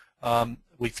university.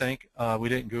 We think we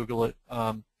didn't Google it,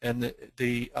 and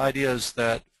the idea is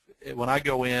that when I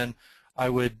go in, I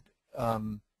would.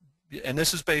 And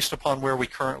this is based upon where we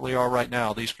currently are right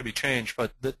now. These could be changed,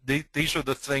 but these are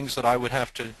the things that I would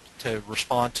have to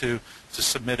respond to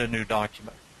submit a new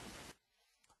document.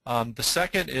 The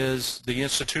second is the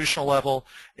institutional level,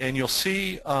 and you'll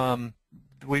see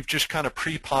we've just kind of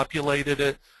pre-populated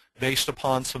it based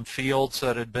upon some fields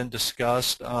that had been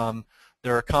discussed.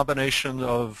 There are a combination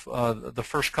of the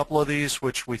first couple of these,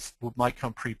 which might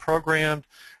come pre-programmed,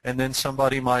 and then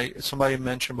somebody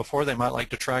mentioned before they might like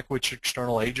to track which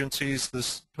external agencies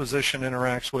this position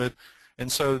interacts with,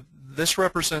 and so this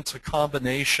represents a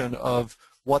combination of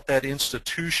what that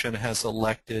institution has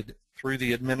elected through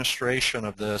the administration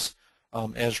of this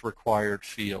as required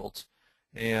fields.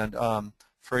 And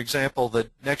for example, the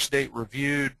next date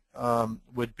reviewed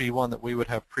would be one that we would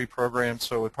have pre-programmed,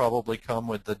 so it would probably come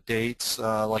with the dates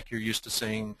like you're used to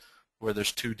seeing, where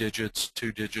there's 2 digits,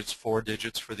 4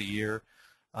 digits for the year.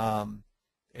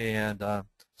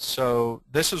 So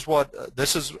this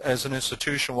is as an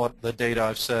institution what the data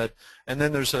I've said, and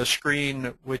then there's a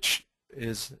screen which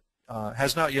is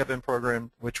has not yet been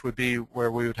programmed, which would be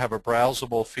where we would have a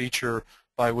browsable feature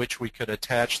by which we could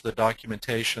attach the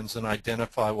documentations and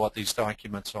identify what these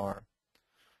documents are.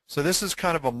 So this is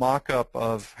kind of a mock-up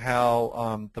of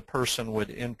how the person would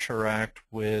interact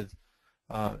with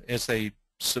as they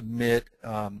submit,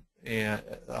 and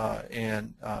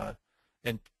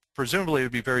presumably it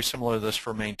would be very similar to this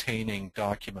for maintaining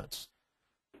documents.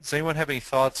 Does anyone have any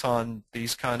thoughts on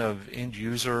these kind of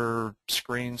end-user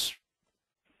screens?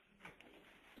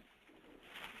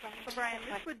 So Brian,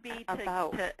 this would be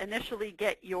to initially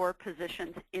get your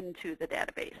positions into the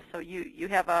database. So you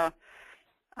have a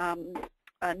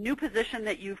new position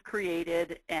that you've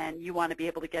created and you want to be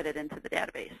able to get it into the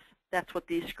database. That's what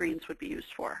these screens would be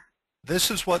used for.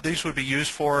 This is what these would be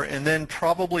used for, and then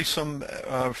probably something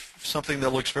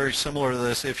that looks very similar to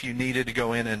this if you needed to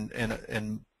go in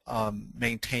and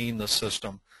maintain the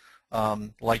system.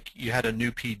 Like you had a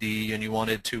new PD and you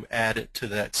wanted to add it to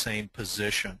that same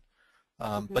position.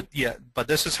 But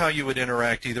this is how you would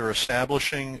interact, either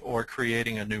establishing or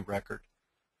creating a new record.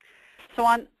 So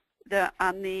on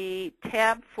the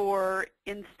tab for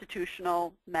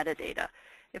institutional metadata,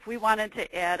 if we wanted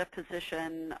to add a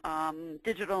position,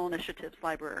 digital initiatives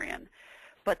librarian,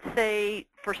 but say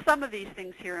for some of these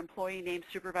things here, employee name,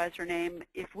 supervisor name,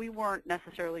 if we weren't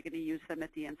necessarily going to use them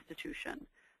at the institution.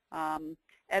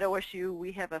 At OSU,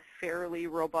 we have a fairly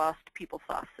robust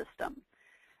PeopleSoft system.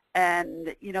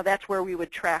 And that's where we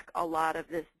would track a lot of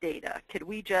this data. Could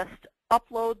we just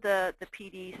upload the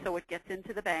PD so it gets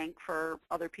into the bank for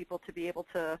other people to be able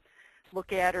to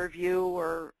look at or view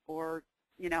or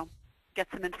get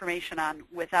some information on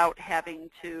without having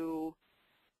to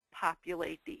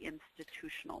populate the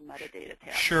institutional metadata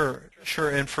tab? Sure.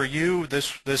 And for you,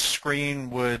 this screen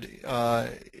would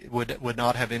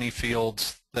not have any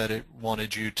fields that it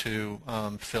wanted you to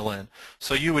fill in.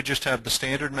 So you would just have the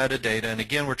standard metadata, and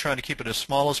again, we're trying to keep it as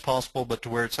small as possible, but to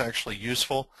where it's actually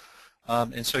useful.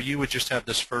 And so you would just have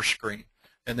this first screen,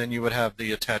 and then you would have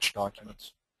the attached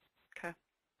documents. Okay.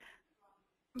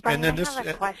 Brian, and then I have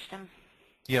a question.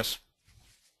 Yes.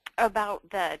 About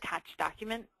the attached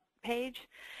document page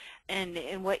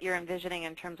and what you're envisioning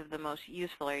in terms of the most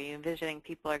useful. Are you envisioning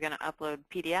people are going to upload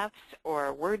PDFs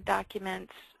or Word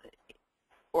documents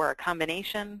or a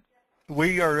combination?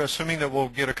 We are assuming that we'll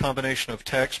get a combination of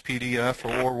text, PDF,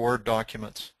 or Word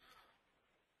documents.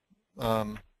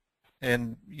 And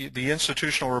the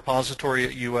institutional repository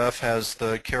at UF has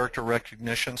the character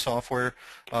recognition software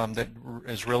that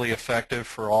is really effective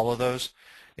for all of those,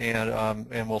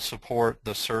 and will support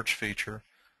the search feature.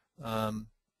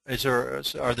 Is there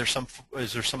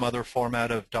some other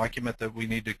format of document that we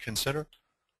need to consider?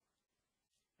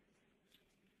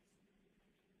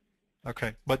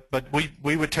 Okay, but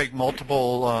we would take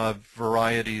multiple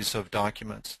varieties of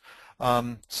documents.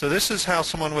 So this is how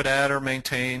someone would add or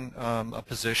maintain a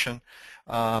position,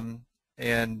 and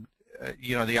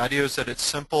the idea is that it's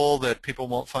simple, that people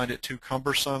won't find it too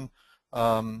cumbersome,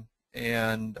 and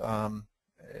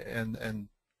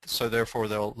so therefore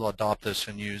they'll adopt this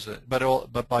and use it.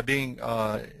 But by being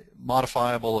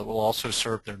modifiable, it will also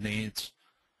serve their needs.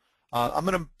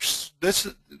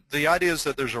 The idea is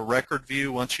that there's a record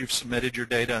view once you've submitted your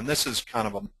data, and this is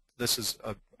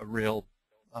a real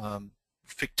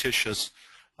fictitious,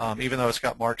 even though it's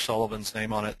got Mark Sullivan's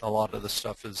name on it. A lot of the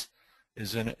stuff is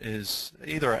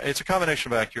either it's a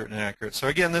combination of accurate and inaccurate. So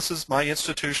again, this is my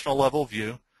institutional level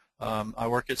view. I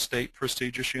work at State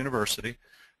Prestigious University,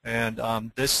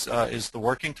 and this is the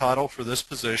working title for this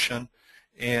position.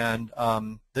 And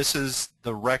this is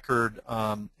the record,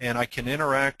 and I can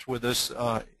interact with this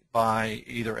by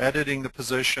either editing the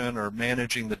position or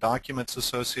managing the documents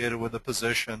associated with the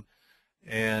position.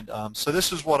 And so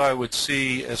this is what I would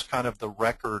see as kind of the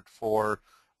record for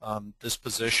this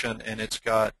position, and it's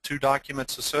got 2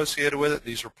 documents associated with it.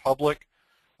 These are public,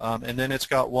 and then it's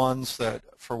got ones that,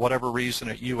 for whatever reason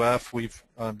at UF, we've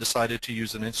decided to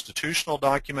use an institutional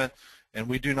document. And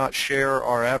we do not share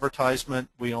our advertisement.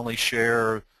 We only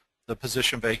share the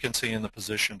position vacancy and the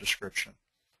position description.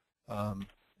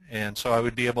 And so I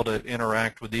would be able to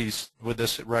interact with this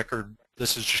record.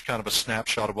 This is just kind of a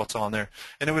snapshot of what's on there.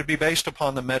 And it would be based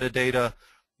upon the metadata.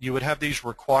 You would have these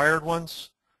required ones,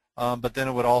 but then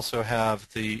it would also have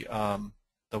the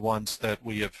ones that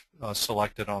we have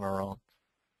selected on our own.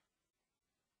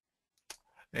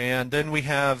 And then we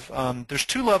have, there's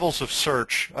two levels of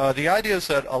search. The idea is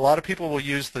that a lot of people will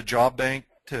use the job bank,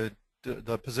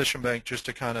 the position bank, just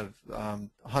to kind of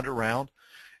hunt around.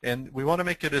 And we want to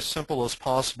make it as simple as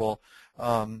possible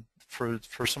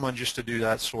for someone just to do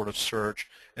that sort of search.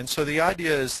 And so the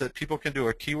idea is that people can do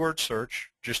a keyword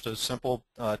search, just a simple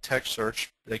text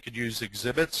search. They could use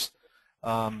exhibits,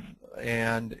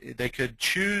 and they could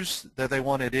choose that they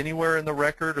want it anywhere in the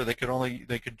record, or they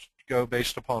could go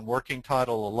based upon working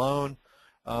title alone,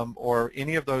 or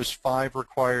any of those 5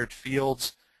 required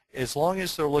fields, as long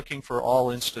as they're looking for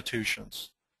all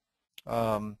institutions.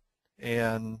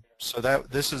 And so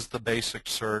this is the basic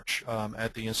search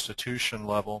at the institution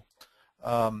level.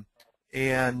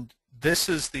 And this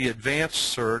is the advanced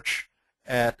search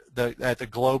at the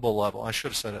global level. I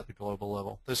should have said at the global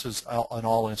level. This is an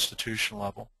all institution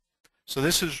level. So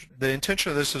this is the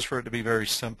intention of this is for it to be very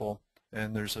simple.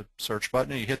 And there's a search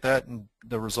button. You hit that, and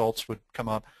the results would come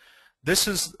up. This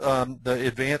is the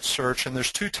advanced search, and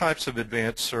there's 2 types of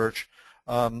advanced search.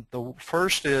 The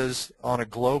first is on a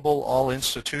global all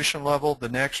institution level. The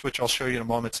next, which I'll show you in a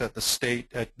moment, is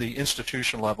at the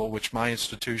institution level, which my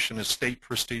institution is State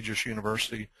Prestigious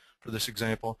University for this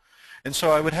example. And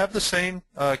so I would have the same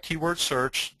keyword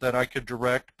search that I could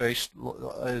direct based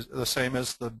the same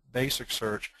as the basic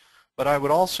search, but I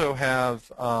would also have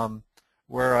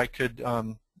where I could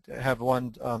have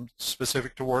one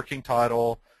specific to working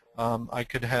title. I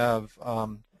could have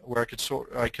where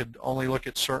I could only look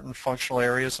at certain functional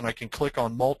areas, and I can click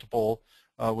on multiple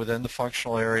within the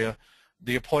functional area.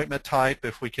 The appointment type,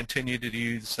 if we continue to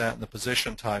use that, and the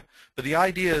position type. But the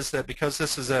idea is that because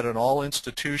this is at an all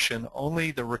institution,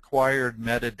 only the required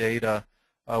metadata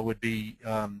would be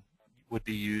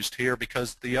used here,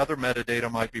 because the other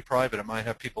metadata might be private. It might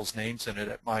have people's names in it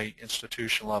at my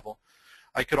institution level.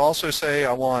 I could also say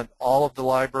I want all of the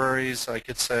libraries. I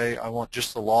could say I want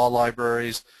just the law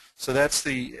libraries. So that's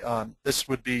the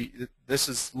this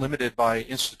is limited by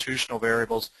institutional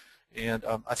variables, and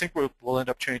I think we'll end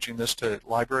up changing this to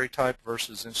library type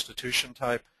versus institution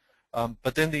type.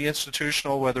 But then the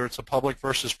institutional, whether it's a public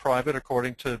versus private,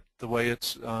 according to the way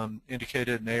it's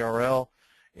indicated in ARL,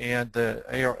 and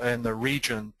the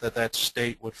region that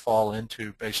state would fall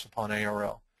into based upon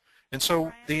ARL. And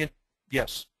so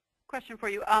yes. Question for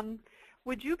you.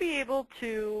 Would you be able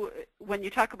to, when you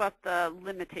talk about the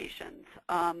limitations,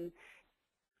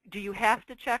 do you have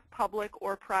to check public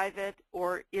or private,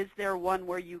 or is there one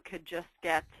where you could just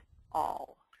get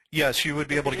all? Yes, you would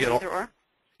be able to get all.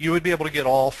 You would be able to get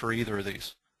all for either of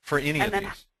these, for any of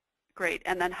these. Great.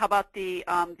 And then how about the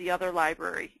other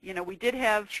library? You know, we did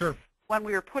have, sure, when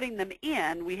we were putting them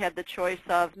in, we had the choice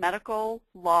of medical,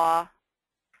 law,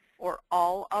 or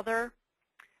all other.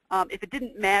 If it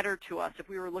didn't matter to us, if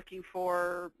we were looking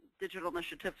for digital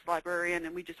initiatives librarian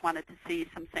and we just wanted to see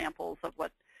some samples of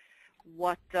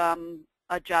what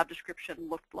a job description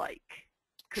looked like,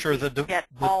 could sure, we get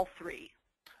all 3?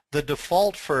 The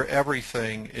default for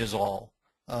everything is all.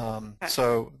 Okay.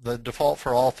 So the default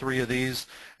for all 3 of these,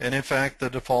 and in fact the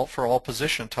default for all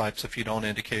position types, if you don't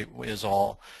indicate, is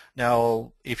all.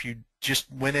 Now if you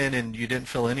just went in and you didn't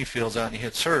fill any fields out and you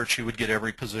hit search, you would get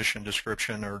every position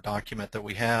description or document that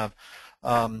we have.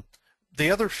 The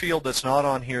other field that's not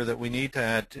on here that we need to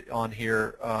add on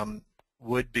here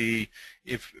would be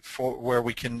where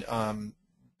we can,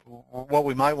 what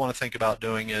we might want to think about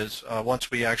doing is once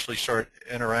we actually start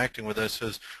interacting with this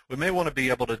is we may want to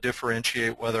be able to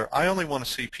differentiate whether I only want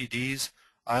to see PDs,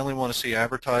 I only want to see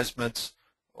advertisements,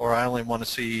 or I only want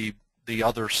to see the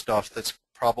other stuff that's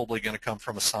probably going to come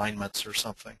from assignments or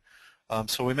something.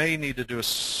 So we may need to do a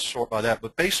sort by that.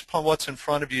 But based upon what's in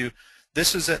front of you,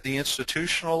 this is at the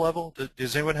institutional level.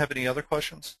 Does anyone have any other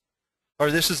questions? Or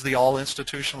this is the all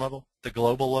institution level, the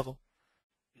global level?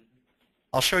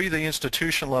 I'll show you the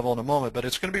institution level in a moment, but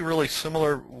it's going to be really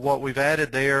similar. What we've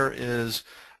added there is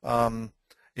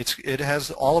it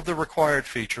has all of the required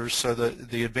features, so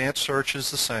the advanced search is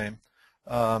the same.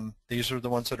 These are the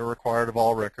ones that are required of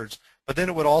all records. But then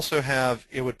it would also have,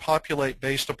 it would populate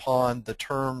based upon the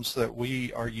terms that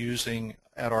we are using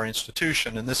at our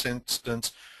institution. In this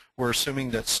instance, we're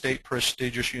assuming that State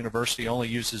Prestigious University only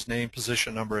uses name,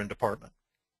 position, number, and department.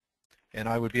 And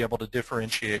I would be able to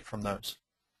differentiate from those.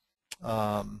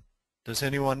 Does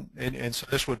anyone, and so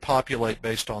this would populate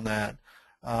based on that.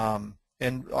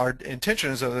 And our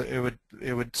intention is that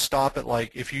it would stop at,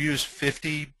 like, if you use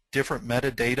 50 different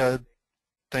metadata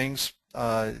things,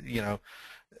 you know,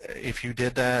 if you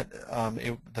did that,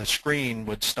 the screen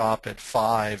would stop at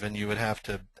 5 and you would have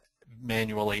to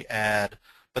manually add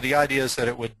But the idea is that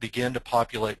it would begin to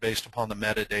populate based upon the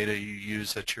metadata you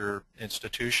use at your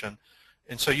institution.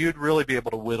 And so you'd really be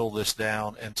able to whittle this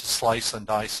down and to slice and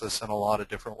dice this in a lot of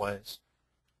different ways.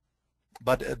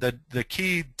 But the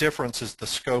key difference is the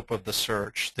scope of the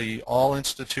search. The all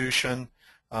institution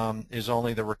is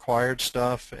only the required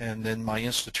stuff, and then my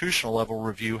institutional level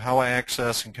review, how I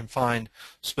access and can find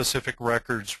specific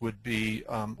records, would be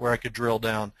where I could drill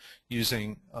down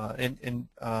using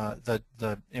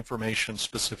the information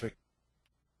specific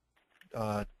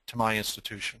to my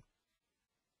institution.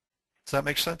 Does that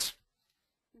make sense?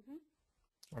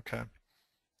 Mm-hmm. Okay.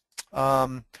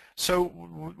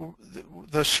 So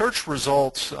the search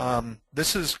results,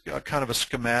 this is kind of a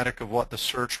schematic of what the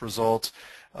search results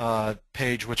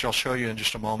page, which I'll show you in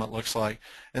just a moment, looks like.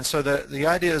 And so the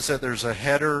idea is that there's a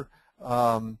header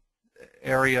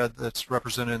area that's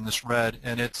represented in this red,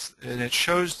 and it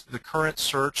shows the current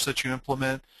search that you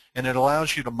implement, and it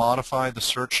allows you to modify the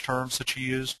search terms that you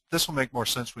use. This will make more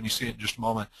sense when you see it in just a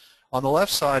moment. On the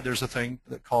left side, there's a thing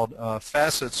called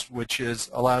facets, which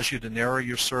allows you to narrow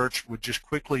your search with just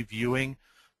quickly viewing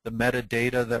the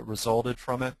metadata that resulted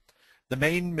from it. The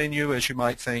main menu, as you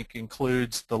might think,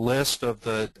 includes the list of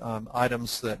the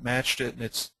items that matched it,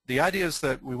 and the idea is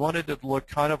that we wanted it to look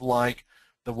kind of like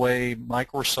the way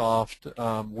Microsoft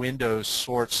Windows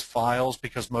sorts files,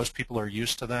 because most people are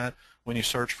used to that when you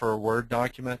search for a Word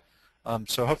document.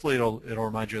 So hopefully it'll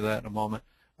remind you of that in a moment.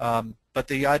 But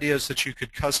the idea is that you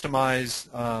could customize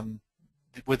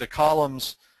with the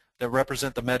columns that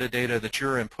represent the metadata that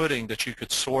you're inputting, that you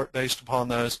could sort based upon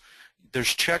those.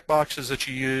 There's checkboxes that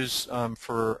you use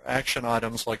for action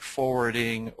items like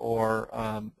forwarding or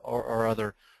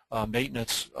other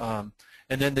maintenance, and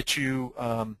then that you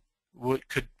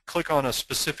could click on a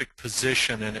specific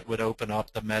position and it would open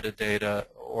up the metadata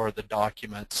or the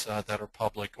documents that are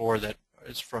public or that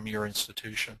is from your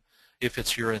institution, if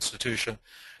it's your institution.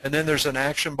 And then there's an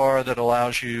action bar that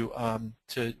allows you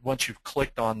to, once you've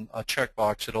clicked on a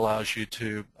checkbox, it allows you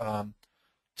to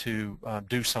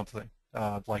do something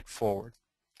like forward.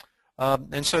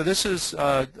 And so this is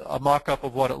a mock-up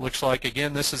of what it looks like.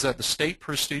 Again, this is at the state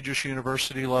prestigious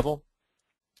university level,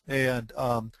 and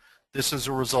this is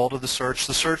a result of the search.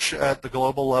 The search at the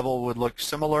global level would look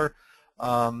similar.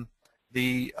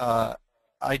 The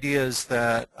idea is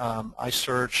that I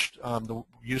searched the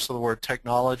use of the word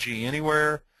technology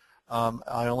anywhere.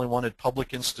 I only wanted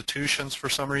public institutions for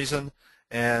some reason,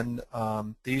 and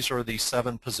these are the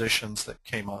 7 positions that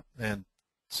came up. And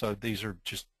so these are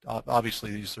just,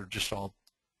 obviously these are just all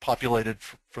populated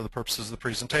for the purposes of the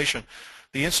presentation.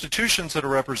 The institutions that are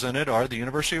represented are the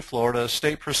University of Florida,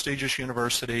 state prestigious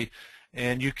university,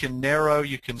 and you can narrow,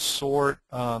 you can sort,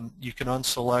 you can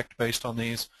unselect based on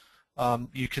these.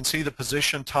 You can see the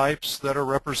position types that are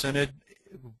represented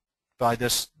by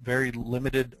this very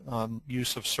limited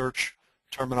use of search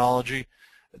terminology,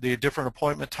 the different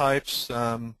appointment types,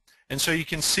 and so you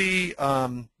can see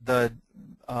the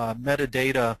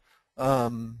metadata,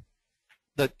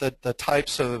 the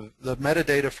types of the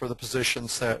metadata for the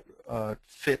positions that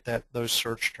fit those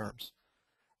search terms.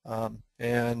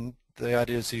 And the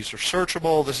idea is these are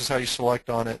searchable. This is how you select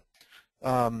on it.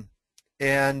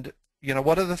 And you know,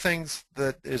 one of the things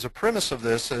that is a premise of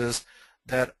this is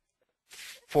that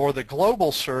for the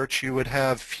global search, you would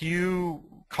have few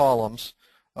columns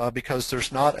because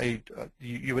there's not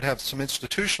you would have some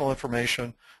institutional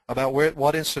information about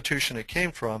what institution it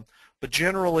came from, but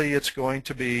generally it's going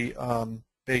to be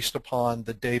based upon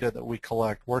the data that we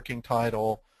collect, working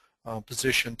title,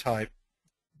 position type,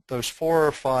 those 4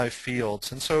 or 5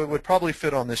 fields, and so it would probably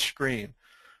fit on this screen.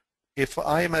 If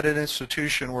I am at an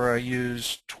institution where I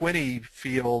use 20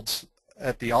 fields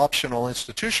at the optional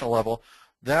institutional level,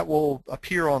 that will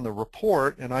appear on the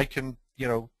report, and I can, you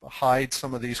know, hide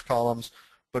some of these columns.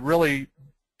 But really,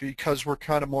 because we're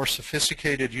kind of more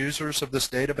sophisticated users of this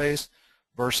database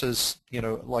versus, you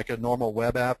know, like a normal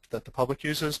web app that the public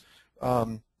uses,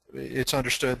 it's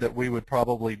understood that we would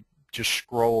probably just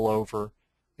scroll over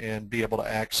and be able to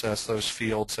access those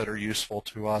fields that are useful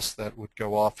to us that would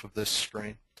go off of this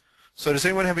screen. So does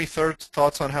anyone have any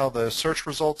thoughts on how the search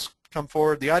results come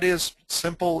forward? The idea is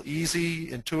simple, easy,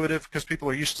 intuitive, because people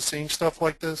are used to seeing stuff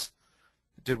like this.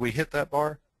 Did we hit that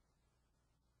bar?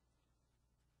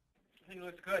 I think it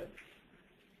looks good.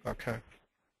 Okay.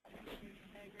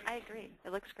 I agree.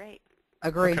 It looks great.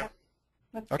 Agree. Okay.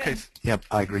 Okay. Yep,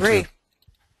 I agree too.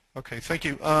 Okay, thank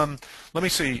you. Let me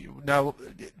see. Now,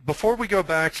 before we go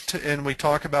back to and we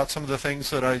talk about some of the things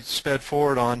that I sped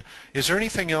forward on, is there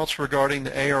anything else regarding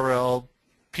the ARL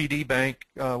PD Bank,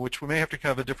 which we may have to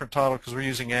have a different title because we're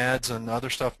using ads and other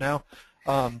stuff now?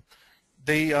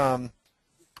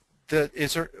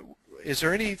 is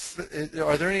there any?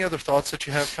 Are there any other thoughts that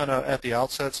you have kind of at the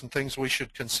outset? Some things we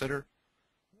should consider.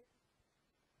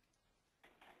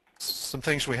 Some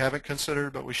things we haven't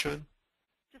considered, but we should.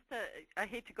 Just I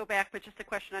hate to go back, but just a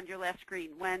question on your last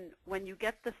screen. When you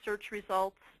get the search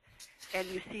results and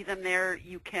you see them there,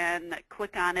 you can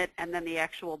click on it, and then the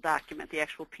actual document, the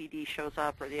actual PD shows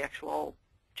up, or the actual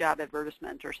job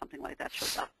advertisement or something like that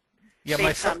shows up, Yeah,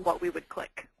 based on what we would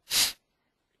click.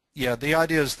 Yeah, the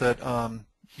idea is that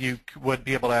you would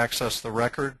be able to access the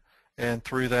record, and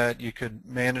through that you could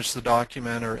manage the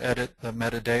document or edit the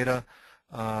metadata.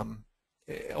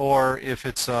 Or if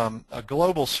it's a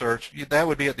global search, that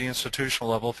would be at the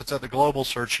institutional level. If it's at the global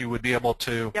search, you would be able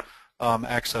to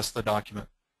access the document.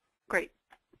 Great.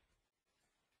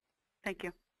 Thank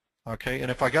you. Okay, and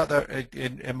if I got that,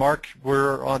 and Mark,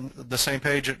 we're on the same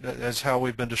page as how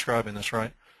we've been describing this,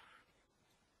 right?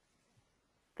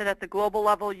 That at the global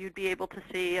level, you'd be able to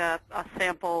see a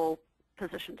sample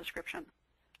position description.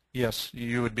 Yes,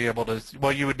 you would be able to.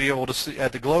 Well, you would be able to see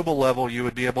at the global level. You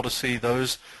would be able to see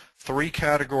those 3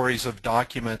 categories of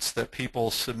documents that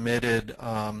people submitted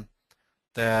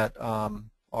that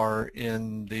are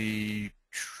in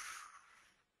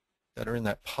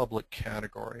that public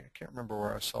category. I can't remember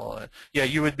where I saw that. Yeah,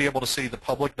 you would be able to see the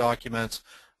public documents,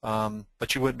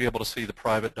 but you wouldn't be able to see the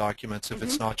private documents if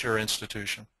it's not your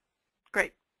institution.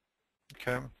 Great.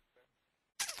 Okay.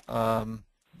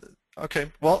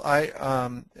 Okay. Well,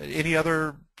 any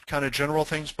other kind of general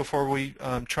things before we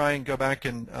try and go back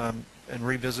and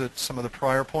revisit some of the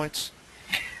prior points?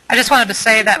 I just wanted to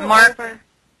say that Mark.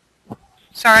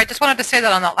 Sorry, I just wanted to say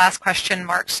that on that last question,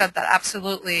 Mark said that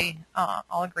absolutely,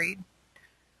 all agreed.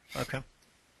 Okay.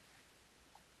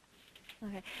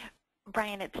 Okay.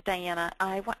 Brian, it's Diana.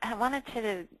 I wanted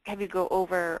to have you go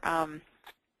over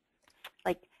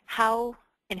like how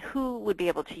and who would be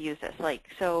able to use this. Like,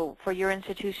 so for your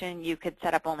institution, you could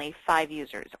set up only 5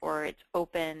 users, or it's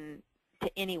open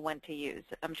to anyone to use.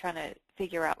 I'm trying to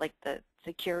figure out like the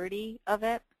security of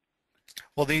it.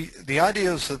 Well, the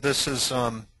idea is that this is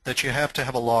that you have to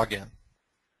have a login,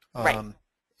 right.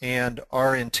 And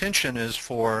our intention is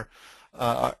for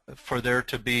there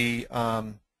to be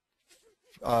for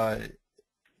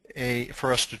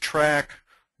us to track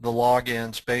the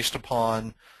logins based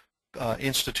upon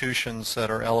institutions that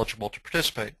are eligible to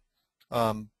participate.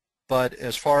 But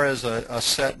as far as a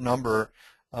set number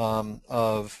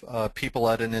of people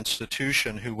at an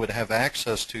institution who would have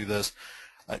access to this,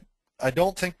 I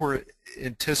don't think we're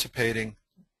anticipating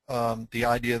the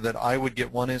idea that I would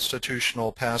get one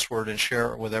institutional password and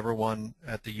share it with everyone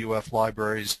at the UF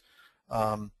libraries.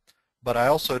 But I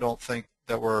also don't think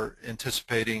that we're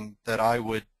anticipating that I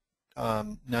would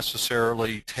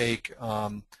necessarily take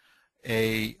my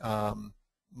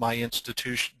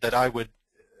institution, that I would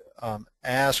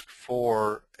ask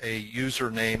for a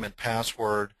username and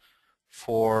password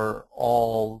for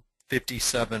all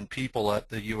 57 people at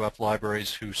the UF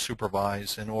libraries who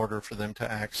supervise in order for them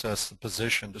to access the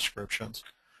position descriptions.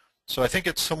 So I think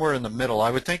it's somewhere in the middle.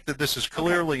 I would think that this is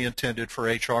clearly intended for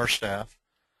HR staff.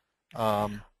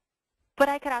 But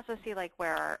I could also see like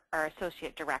where our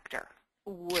associate director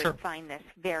would find this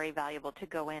very valuable to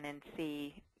go in and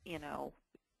see, you know,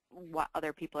 what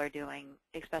other people are doing,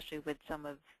 especially with some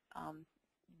of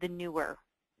the newer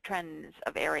trends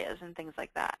of areas and things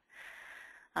like that.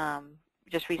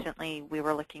 Just recently we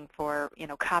were looking for, you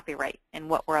know, copyright and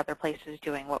what were other places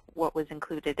doing, what was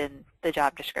included in the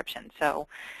job description. So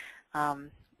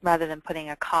rather than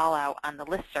putting a call out on the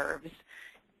listservs,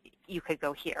 you could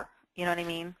go here. You know what I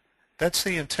mean? That's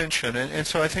the intention, and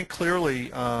so I think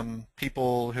clearly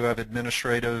people who have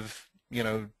administrative, you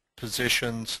know,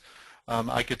 positions,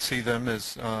 I could see them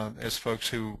as folks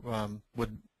who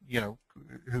would, you know,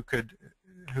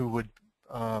 who would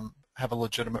have a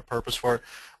legitimate purpose for it.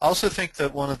 I also think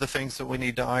that one of the things that we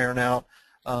need to iron out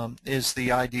is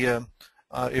the idea,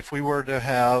 if we were to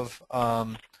have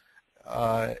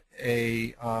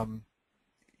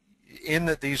in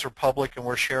that these are public and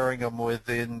we're sharing them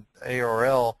within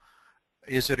ARL,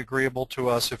 is it agreeable to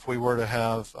us if we were to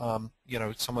have, you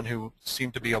know, someone who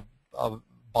seemed to be a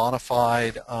bona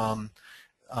fide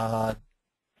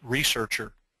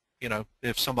researcher, you know,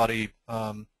 if somebody,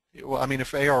 well, I mean,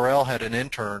 if ARL had an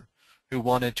intern who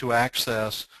wanted to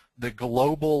access the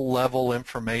global level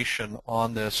information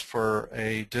on this for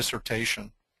a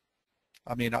dissertation,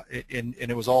 I mean, and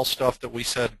it was all stuff that we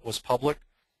said was public,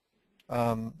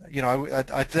 you know,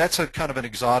 that's a kind of an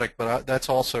exotic, but that's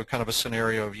also kind of a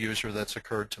scenario of user that's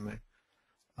occurred to me.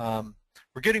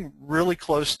 We're getting really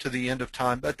close to the end of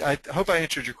time, but I hope I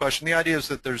answered your question. The idea is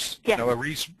that there's, you know, a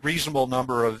reasonable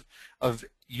number of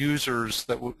users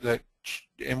that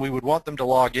and we would want them to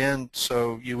log in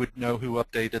so you would know who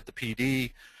updated the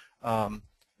PD,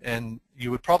 and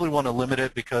you would probably want to limit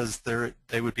it because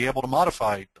they would be able to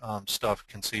modify stuff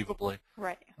conceivably.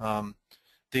 Right. One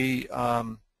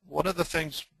of the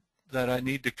things that I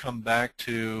need to come back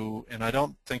to, and I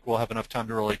don't think we'll have enough time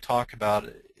to really talk about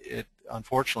it,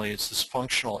 unfortunately, it's this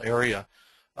functional area,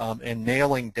 and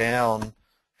nailing down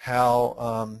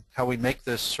how we make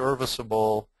this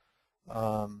serviceable.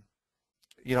 I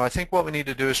think what we need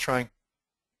to do is try and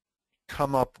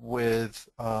come up with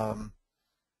a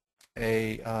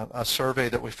survey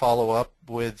that we follow up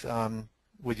with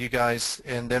you guys,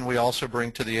 and then we also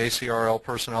bring to the ACRL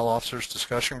Personnel Officers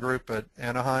Discussion Group at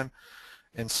Anaheim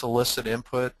and solicit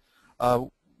input.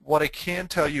 What I can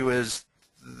tell you is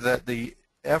that the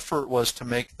effort was to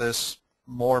make this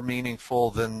more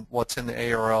meaningful than what's in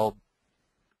the ARL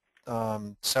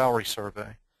salary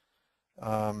survey.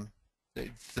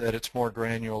 That it's more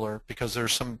granular because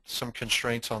there's some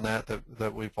constraints on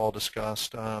that we've all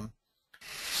discussed.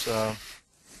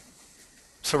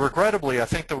 So regrettably, I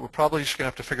think that we're probably just going to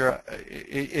have to figure out,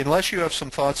 unless you have some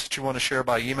thoughts that you want to share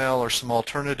by email or some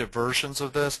alternative versions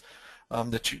of this,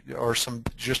 or some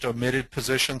just omitted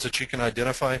positions that you can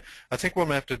identify, I think what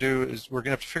we have to do is we're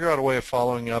going to have to figure out a way of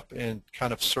following up and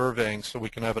kind of surveying so we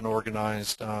can have an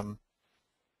organized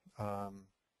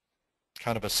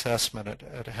kind of assessment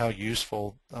at how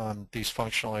useful these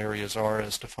functional areas are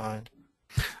as defined.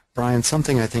 Brian,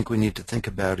 something I think we need to think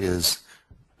about is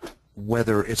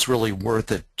whether it's really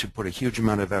worth it to put a huge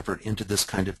amount of effort into this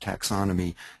kind of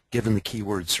taxonomy given the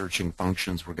keyword searching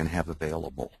functions we're going to have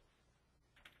available.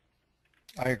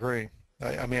 I agree.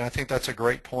 I mean, I think that's a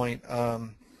great point. I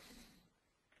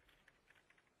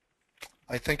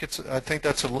think that's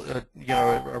a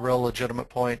real legitimate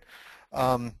point.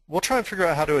 We'll try and figure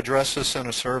out how to address this in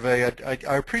a survey.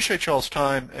 I appreciate y'all's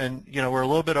time, and we're a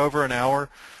little bit over an hour.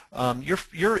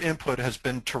 Your input has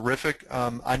been terrific.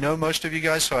 I know most of you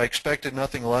guys, so I expected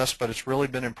nothing less, but it's really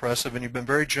been impressive, and you've been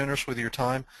very generous with your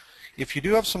time. If you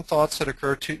do have some thoughts that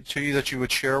occur to you that you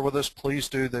would share with us, please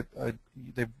do. They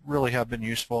really have been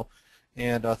useful,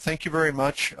 and thank you very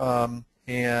much. Brian,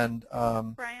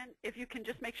 if you can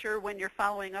just make sure when you're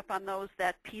following up on those,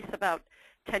 that piece about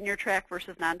tenure track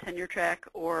versus non-tenure track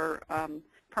or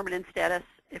permanent status,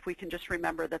 if we can just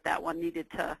remember that one needed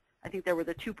to, I think there were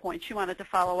the 2 points you wanted to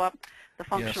follow up, the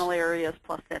functional areas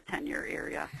plus that tenure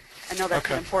area. I know that's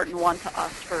an important one to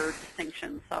us for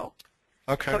distinction, so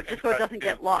just so it doesn't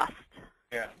get lost.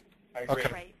 Yeah, I agree.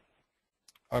 Okay. Right.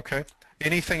 Okay.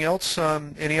 Anything else?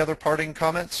 Any other parting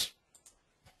comments?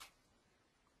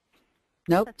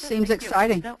 Nope. Seems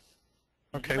exciting. Nope.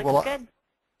 Okay. Looks Well. good.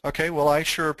 Okay. Well, I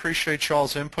sure appreciate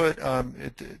y'all's input. I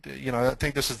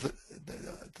think this is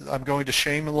I'm going to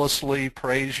shamelessly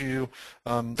praise you.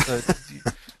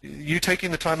 You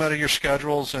taking the time out of your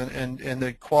schedules and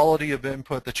the quality of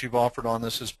input that you've offered on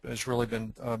this has really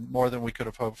been more than we could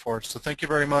have hoped for. So thank you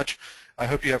very much. I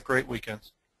hope you have great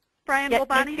weekends. Brian, will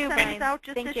Bonnie send us out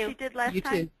just as she did last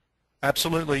time? You too.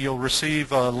 Absolutely. You'll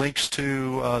receive links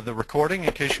to the recording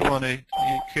in case you want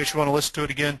to listen to it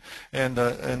again, and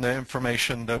the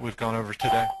information that we've gone over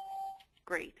today.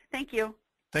 Great. Thank you.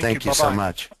 Thank you so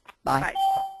much. Bye.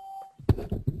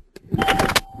 Bye.